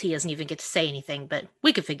Doc one because he doesn't even get to say anything, but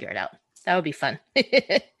we could figure it out. That would be fun.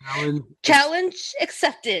 Challenge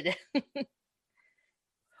accepted.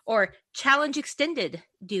 Or challenge extended,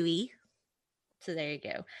 Dewey. So there you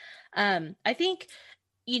go. I think,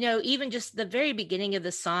 even just the very beginning of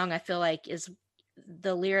the song, I feel like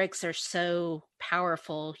the lyrics are so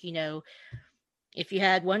powerful. If you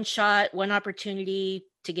had one shot, one opportunity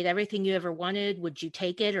to get everything you ever wanted, would you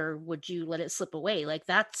take it or would you let it slip away? Like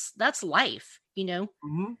that's life,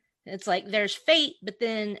 Mm-hmm. It's like there's fate, but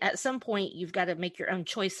then at some point you've got to make your own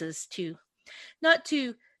choices to not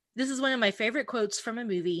to. This is one of my favorite quotes from a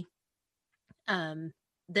movie that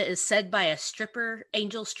is said by a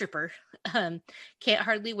angel stripper. Can't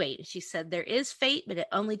hardly wait. She said, "There is fate, but it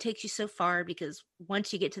only takes you so far because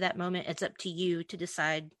once you get to that moment, it's up to you to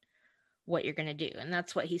decide what you're going to do." And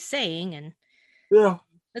that's what he's saying. And Yeah.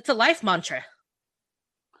 it's a life mantra.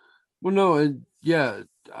 Well, no, and yeah,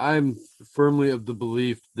 I'm firmly of the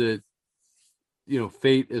belief that,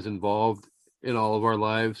 fate is involved in all of our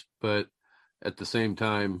lives, but at the same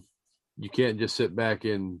time, you can't just sit back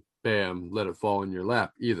and bam, let it fall in your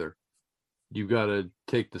lap either. You've got to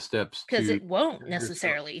take the steps because to it won't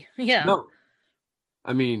necessarily. Yeah. No,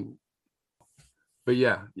 I mean, but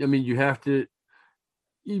yeah, I mean, you have to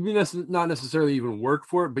even not necessarily even work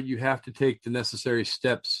for it, but you have to take the necessary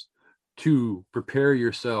steps to prepare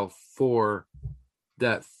yourself for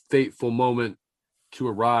that fateful moment to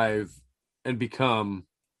arrive and become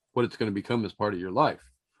what it's going to become as part of your life.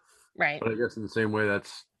 Right. But I guess in the same way,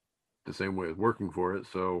 that's the same way as working for it.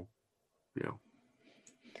 So,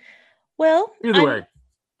 Well, either way,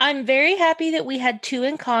 I'm very happy that we had 2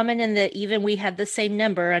 in common and that even we had the same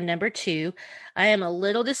number on number 2. I am a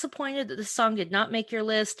little disappointed that the song did not make your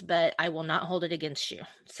list, but I will not hold it against you.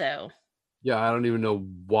 So, yeah, I don't even know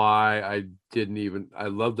why I didn't even. I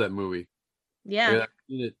love that movie. yeah. I've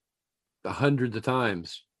seen it hundreds of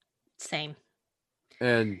times. Same.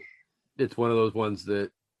 And it's one of those ones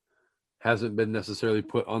that hasn't been necessarily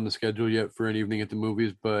put on the schedule yet for an evening at the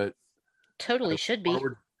movies, but Totally should be.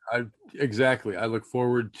 Exactly. I look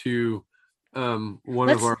forward to one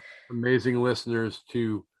of our amazing listeners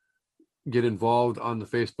to get involved on the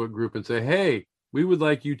Facebook group and say, "Hey, we would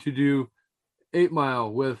like you to do 8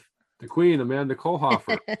 Mile with the Queen, Amanda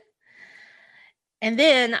Kohlhofer." And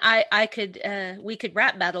then we could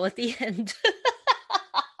rap battle at the end.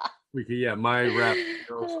 my rap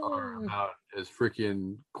skills are about as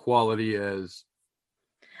freaking quality as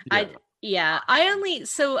yeah.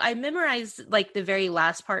 I memorized like the very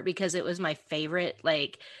last part because it was my favorite,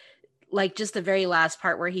 like just the very last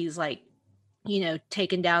part where he's like,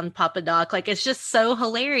 taking down Papa Doc. Like it's just so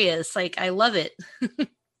hilarious. Like I love it.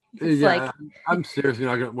 It's like, Yeah, I'm seriously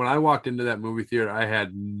not gonna. When I walked into that movie theater, I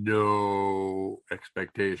had no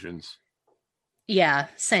expectations yeah,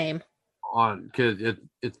 same. on because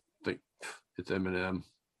it's like it's Eminem,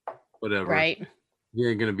 whatever. Right. He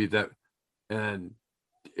ain't gonna beat that, and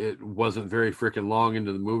it wasn't very freaking long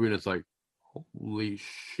into the movie, and it's like, holy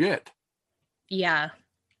shit! Yeah.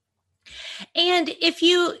 And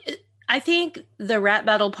I think the rap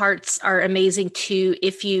battle parts are amazing too.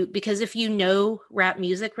 Because if you know rap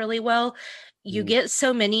music really well, you Mm. get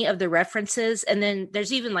so many of the references. And then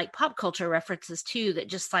there's even like pop culture references too that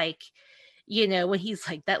just like, when he's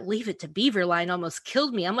like, that Leave It to Beaver line almost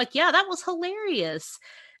killed me. I'm like, yeah, that was hilarious.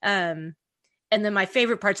 Um, and then my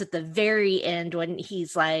favorite part's at the very end when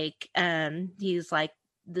he's like,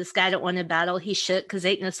 this guy don't want to battle, he shook because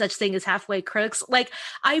ain't no such thing as halfway crooks. Like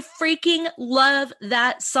I freaking love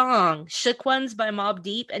that song, Shook Ones by Mobb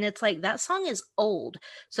Deep. And it's like that song is old.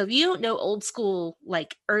 So if you don't know old school,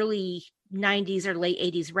 like early 90s or late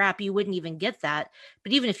 80s rap, you wouldn't even get that.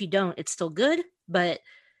 But even if you don't, it's still good. But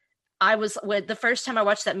when the first time I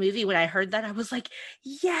watched that movie, when I heard that, I was like,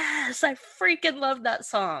 yes, I freaking love that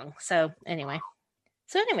song. So anyway,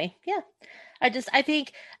 yeah. I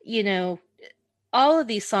think, you know, all of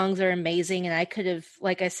these songs are amazing, and I could have,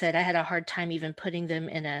 like I said, I had a hard time even putting them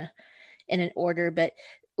in an order, but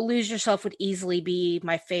Lose Yourself would easily be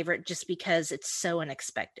my favorite just because it's so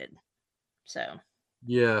unexpected. So,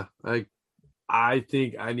 Yeah, I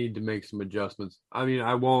think I need to make some adjustments. I mean,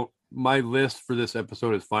 I won't. My list for this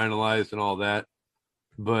episode is finalized and all that,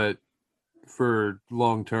 but for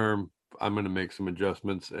long term, I'm gonna make some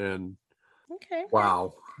adjustments. And okay.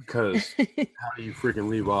 wow, because how do you freaking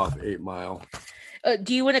leave off 8 Mile?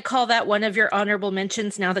 Do you want to call that one of your honorable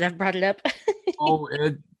mentions now that I've brought it up? Oh,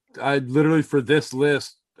 I literally for this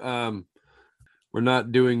list, we're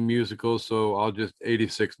not doing musicals, so I'll just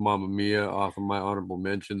 86 Mamma Mia off of my honorable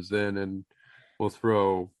mentions then, and we'll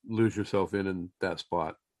throw Lose Yourself in that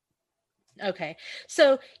spot. Okay.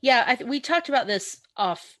 So, yeah, we talked about this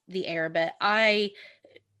off the air, but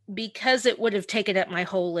because it would have taken up my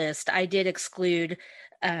whole list, I did exclude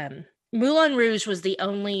Moulin Rouge was the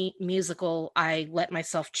only musical I let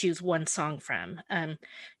myself choose one song from.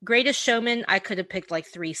 Greatest Showman, I could have picked like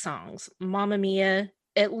 3 songs. Mamma Mia,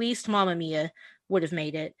 at least Mamma Mia would have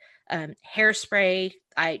made it. Hairspray,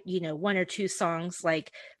 1 or 2 songs,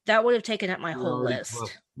 like that would have taken up my You're whole already plus,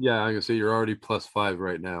 list. yeah, I can say you're already +5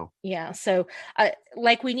 right now. Yeah, so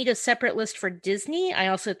like we need a separate list for Disney. I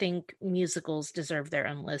also think musicals deserve their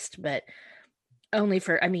own list, but only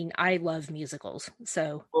for, I mean, I love musicals.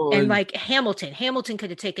 So, Oh, and and like Hamilton could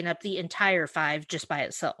have taken up the entire 5 just by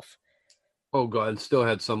itself. oh god, still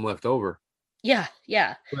had some left over. Yeah,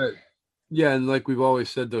 yeah. But yeah, and like we've always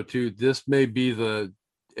said though too, this may be the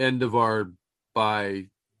end of our by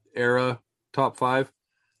era top 5,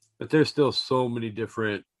 but there's still so many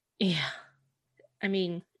different. Yeah. I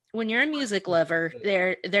mean, when you're a music lover,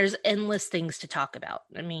 there's endless things to talk about.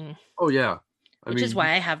 I mean, Oh yeah, I which is mean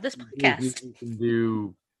why I have this Disney podcast. can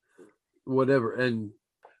do whatever, and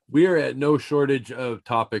we are at no shortage of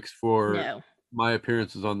topics for No, my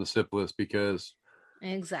appearances on the SIP list because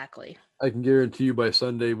exactly. I can guarantee you by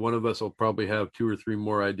Sunday, one of us will probably have 2 or 3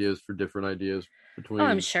 more ideas for different ideas Oh, I'm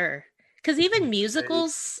between sure. Because even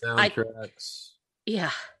musicals, soundtracks.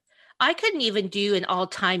 yeah, I couldn't even do an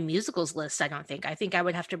all-time musicals list, I don't think. I think I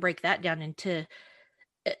would have to break that down into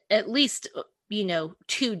at least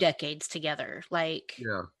 2 decades together, like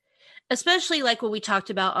Yeah, especially like what we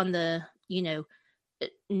talked about on the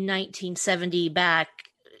 1970 back.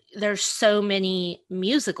 There's so many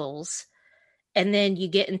musicals, and then you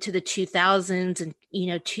get into the 2000s and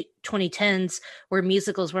 2010s where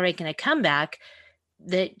musicals were making a comeback,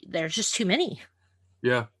 that there's just too many.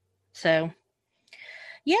 yeah. So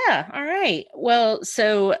yeah, all right, well,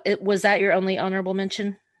 so was that your only honorable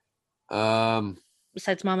mention Um,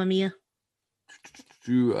 besides Mamma Mia?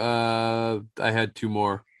 I had 2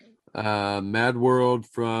 more. Mad World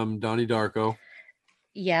from Donnie Darko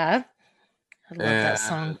Yeah, I love that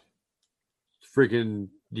song. and freaking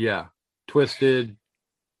yeah, Twisted,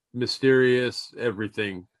 Mysterious,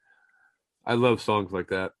 everything. I love songs like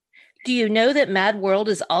that. Do you know that Mad World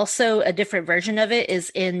is also a different version of it is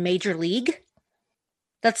in Major League?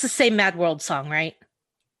 That's the same Mad World song, right?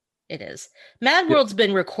 It is. Mad Yeah. World's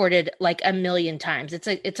been recorded like a million times.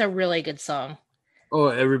 It's a really good song. Oh,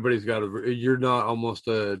 everybody's got a. You're not almost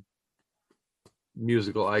a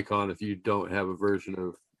musical icon if you don't have a version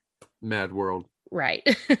of Mad World. Right.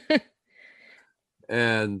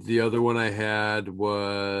 And the other one I had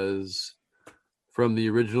was from the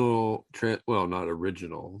original, well, not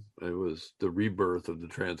original. It was the rebirth of the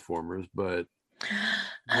Transformers, but what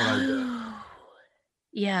I bet. Oh,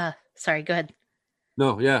 yeah. Sorry, go ahead.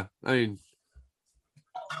 No, yeah. I mean,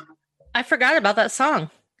 I forgot about that song.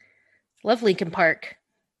 Love Linkin Park.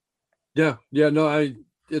 yeah, no,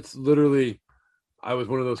 it's literally, I was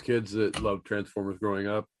one of those kids that loved Transformers growing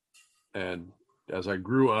up. And as I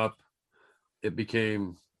grew up, it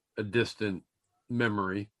became a distant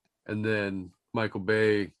memory. And then Michael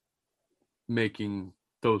Bay making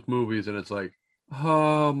those movies, and it's like,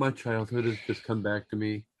 oh, my childhood has just come back to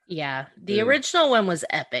me. Yeah, the original one was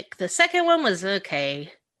epic. The second one was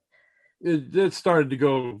okay. It started to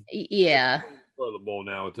go, yeah, for the bowl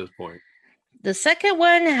now at this point. The second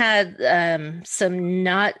one had some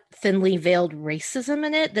not thinly veiled racism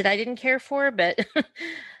in it that I didn't care for, but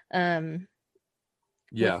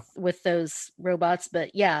yeah, with those robots.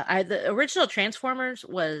 But yeah, the original Transformers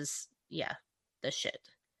was the shit.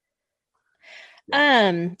 So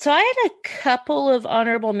I had a couple of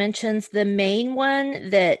honorable mentions. The main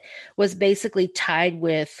one that was basically tied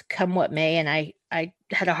with Come What May, and I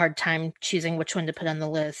had a hard time choosing which one to put on the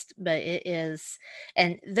list, but it is,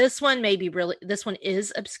 and this one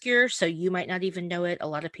is obscure, so you might not even know it. A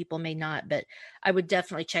lot of people may not, but I would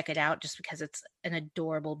definitely check it out just because it's an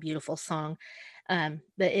adorable, beautiful song. But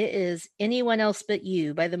it is Anyone Else But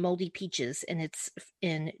You by the Moldy Peaches, and it's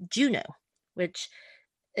in Juno, which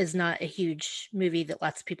is not a huge movie that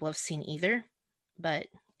lots of people have seen either, but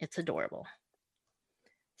it's adorable.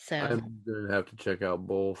 So I'm gonna have to check out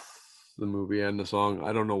both the movie and the song.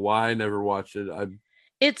 I don't know why I never watched it.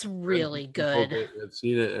 It's really good. I've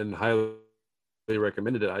seen it and highly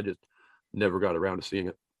recommended it. I just never got around to seeing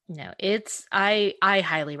it. No, I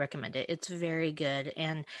highly recommend it. It's very good.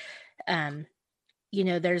 And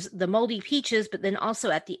there's the Moldy Peaches, but then also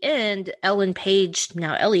at the end, Ellen Page,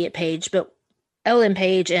 now Elliot Page, but Ellen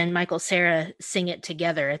Page and Michael Cera sing it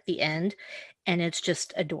together at the end, and it's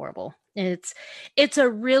just adorable. And it's a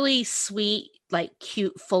really sweet, like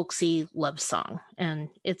cute, folksy love song, and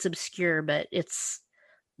it's obscure, but it's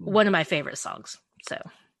one of my favorite songs. So,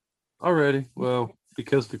 alrighty, well,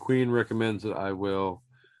 because the Queen recommends it, I will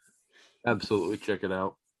absolutely check it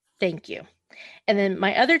out. Thank you. And then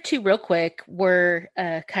my other two, real quick, were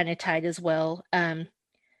kind of tied as well.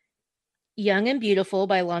 Young and Beautiful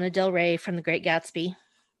by Lana Del Rey from The Great Gatsby.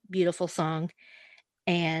 Beautiful song.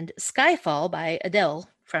 And Skyfall by Adele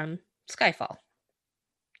from Skyfall.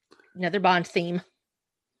 Another Bond theme.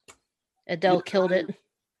 Adele killed it.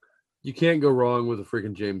 You can't go wrong with a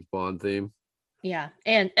freaking James Bond theme. Yeah.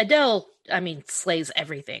 And Adele, slays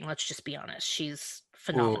everything. Let's just be honest. She's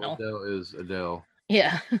phenomenal. Adele is Adele.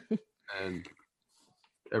 Yeah. And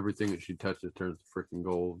everything that she touches turns to freaking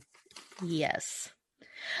gold. Yes.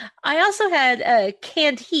 I also had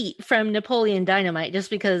Canned Heat from Napoleon Dynamite,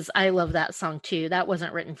 just because I love that song too. That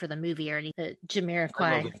wasn't written for the movie or anything.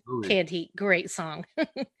 Jamiroquai, Canned Heat, great song.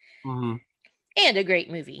 Mm-hmm. And a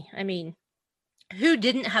great movie. I mean, who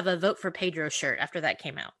didn't have a Vote for Pedro shirt after that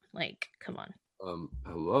came out? Like, come on.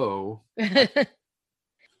 Hello.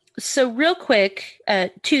 So real quick,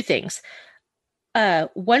 two things.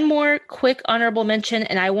 One more quick honorable mention,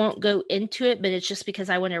 and I won't go into it, but it's just because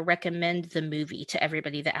I want to recommend the movie to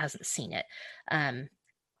everybody that hasn't seen it. And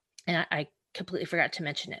I completely forgot to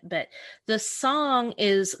mention it, but the song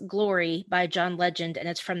is Glory by John Legend, and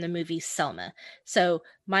it's from the movie Selma. So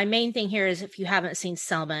my main thing here is if you haven't seen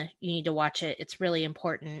Selma, you need to watch it. It's really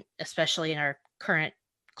important, especially in our current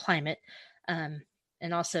climate.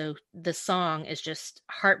 And also the song is just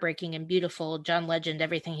heartbreaking and beautiful. John Legend,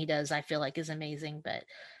 everything he does, I feel like is amazing, but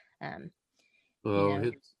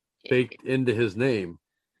it's baked into his name.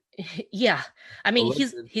 Yeah. I mean,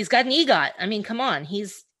 he's got an EGOT. I mean, come on,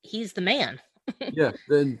 he's the man. Yeah,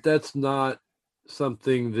 then that's not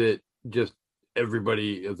something that just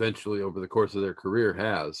everybody eventually over the course of their career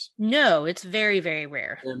has. No, it's very, very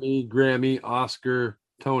rare. Emmy, Grammy, Oscar,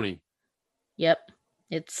 Tony. Yep.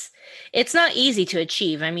 It's not easy to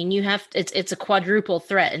achieve. I mean, it's a quadruple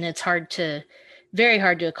threat, and it's very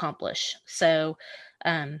hard to accomplish. So,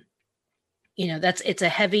 it's a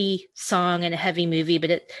heavy song and a heavy movie,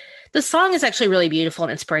 but the song is actually really beautiful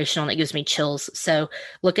and inspirational, and it gives me chills. So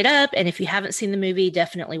look it up. And if you haven't seen the movie,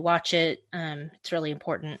 definitely watch it. It's really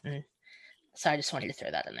important. And so I just wanted to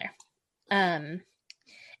throw that in there. And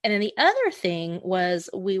then the other thing was,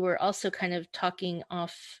 we were also kind of talking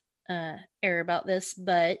off air about this,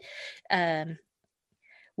 but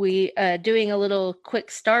we doing a little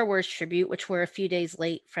quick Star Wars tribute, which we're a few days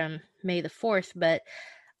late from May the 4th, but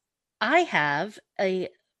I have a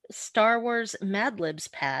Star Wars Mad Libs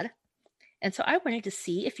pad. And so I wanted to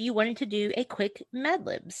see if you wanted to do a quick Mad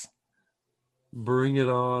Libs. Bring it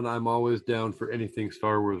on. I'm always down for anything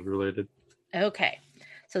Star Wars related. Okay.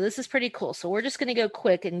 So this is pretty cool. So we're just going to go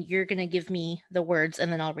quick and you're going to give me the words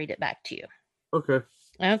and then I'll read it back to you. Okay.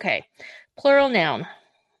 Okay. Plural noun.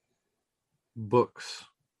 Books.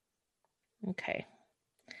 Okay.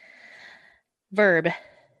 Verb.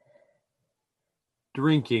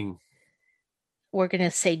 Drinking. We're going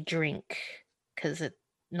to say drink because it's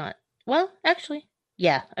not, well, actually,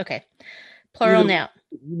 yeah. Okay. Plural noun.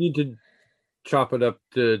 You need to chop it up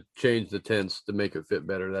to change the tense to make it fit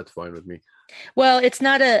better. That's fine with me. Well, it's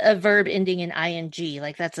not a verb ending in ing.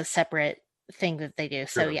 Like that's a separate thing that they do.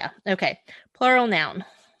 So Sure. yeah. Okay. Plural noun.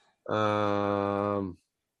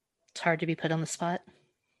 It's hard to be put on the spot.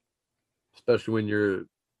 Especially when you're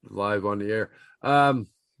live on the air.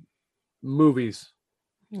 Movies.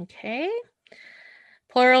 Okay.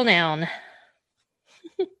 Plural noun.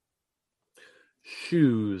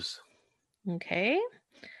 Shoes. Okay.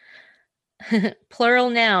 Plural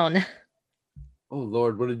noun. Oh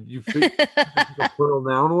Lord, what did you think? The plural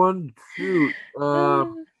noun one? Shoot.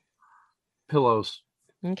 Pillows.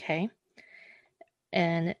 Okay.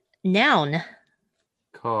 And noun.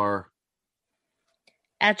 Car.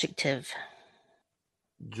 Adjective.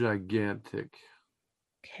 Gigantic.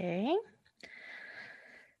 Okay.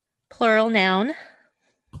 Plural noun.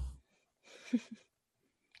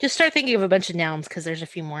 Just start thinking of a bunch of nouns because there's a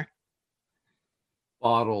few more.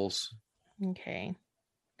 Bottles. Okay.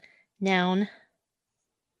 Noun.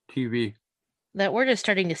 TV. That word is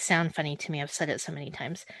starting to sound funny to me. I've said it so many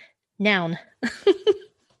times. Noun.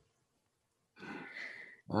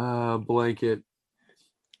 Blanket.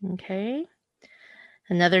 Okay.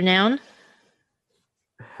 Another noun.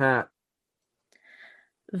 Hat.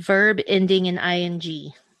 Verb ending in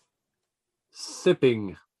ing.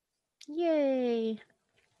 Sipping. Yay.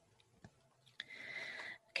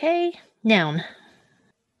 Okay. Noun.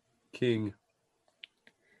 King.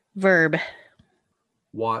 Verb.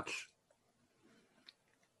 Watch.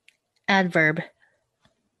 Adverb.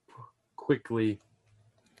 Quickly.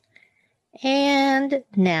 And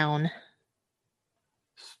noun.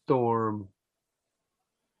 Storm.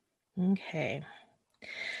 Okay.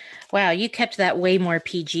 Wow, you kept that way more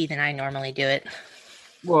PG than I normally do it.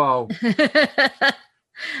 Well,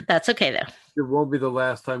 That's okay, though. it won't be the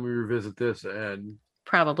last time we revisit this, and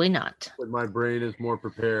Probably not. when my brain is more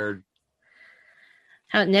prepared.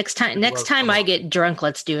 Next time I get drunk,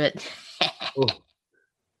 let's do it.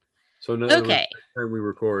 So now okay. Next time we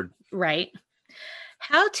record. Right.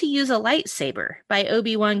 How to Use a Lightsaber by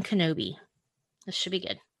Obi-Wan Kenobi. This should be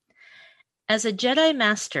good. As a Jedi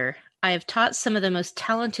Master, I have taught some of the most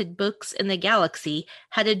talented books in the galaxy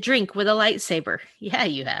how to drink with a lightsaber. Yeah,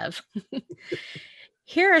 you have.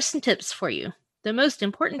 Here are some tips for you. The most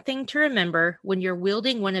important thing to remember when you're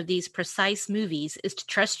wielding one of these precise movies is to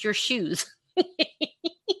trust your shoes.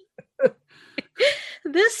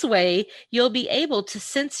 This way, you'll be able to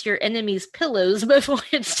sense your enemy's pillows before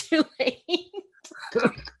it's too late.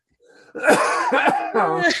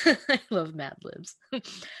 I love Mad Libs.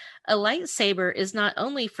 A lightsaber is not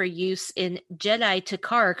only for use in Jedi to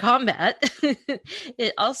car combat,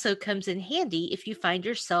 it also comes in handy if you find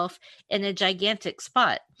yourself in a gigantic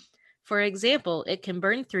spot. For example, it can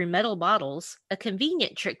burn through metal bottles, a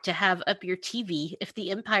convenient trick to have up your TV if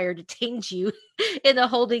the Empire detains you in a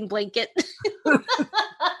holding blanket.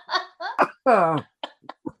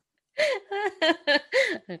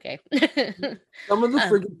 Okay. Some of the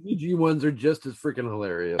freaking PG ones are just as freaking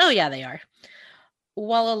hilarious. Oh, yeah, they are.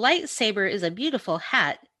 While a lightsaber is a beautiful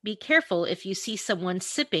hat, be careful if you see someone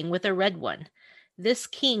sipping with a red one. This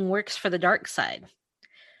king works for the dark side.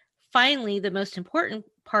 Finally, the most important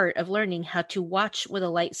part of learning how to watch with a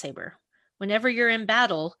lightsaber. Whenever you're in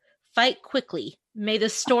battle, fight quickly. May the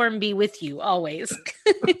storm be with you always.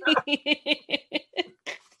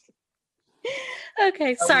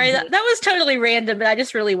 Okay, sorry. That was totally random, but I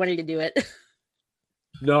just really wanted to do it.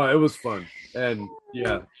 No, it was fun. And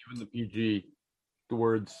yeah, even the PG, the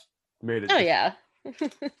words made it. Oh, yeah.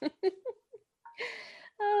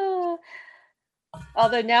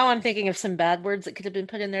 Although now I'm thinking of some bad words that could have been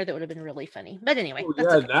put in there that would have been really funny. But anyway. Oh, yeah,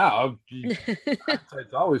 okay. Now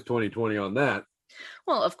it's always 2020 on that.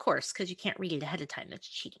 Well, of course, because you can't read it ahead of time. That's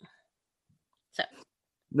cheating. So.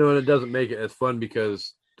 No, and it doesn't make it as fun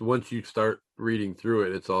because once you start reading through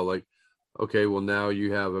it, it's all like, okay, well, now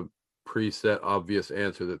you have a preset obvious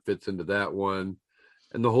answer that fits into that one.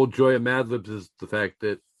 And the whole joy of Mad Libs is the fact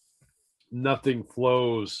that nothing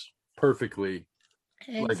flows perfectly.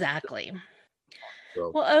 Exactly.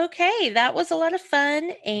 So. Well, okay, that was a lot of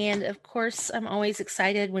fun, and of course, I'm always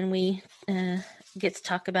excited when we get to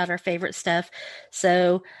talk about our favorite stuff.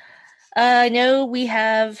 So I know we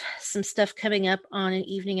have some stuff coming up on an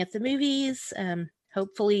evening at the movies.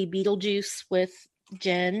 Hopefully, Beetlejuice with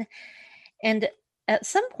Jen, and at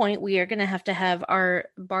some point, we are going to have our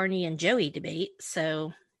Barney and Joey debate.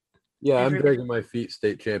 So Yeah, I'm everybody, dragging my feet,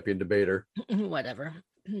 state champion debater. whatever,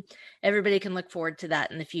 everybody can look forward to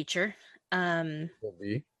that in the future. Will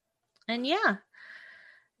be. And yeah,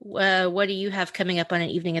 what do you have coming up on an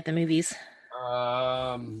evening at the movies?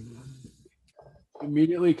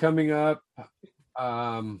 Immediately coming up,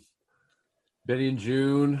 Betty and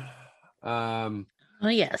June. Oh,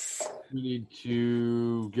 yes. We need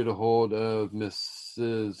to get a hold of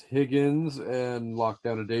Mrs. Higgins and lock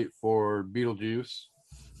down a date for Beetlejuice.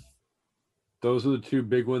 Those are the two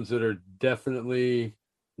big ones that are definitely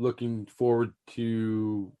looking forward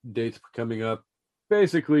to dates coming up.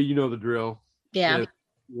 Basically, you know the drill. Yeah. If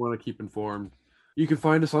you want to keep informed, you can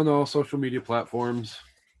find us on all social media platforms.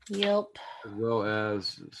 Yep. As well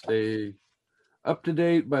as stay up to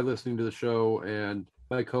date by listening to the show. And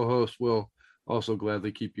my co host will also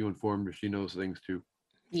gladly keep you informed if she knows things too.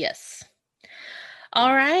 Yes.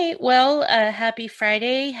 All right. Well, happy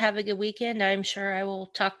Friday. Have a good weekend. I'm sure I will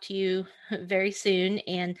talk to you very soon.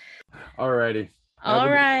 And all righty. All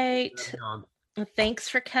right. Thanks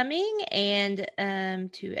for coming. And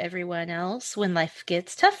to everyone else, when life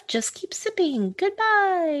gets tough, just keep sipping.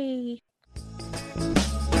 Goodbye.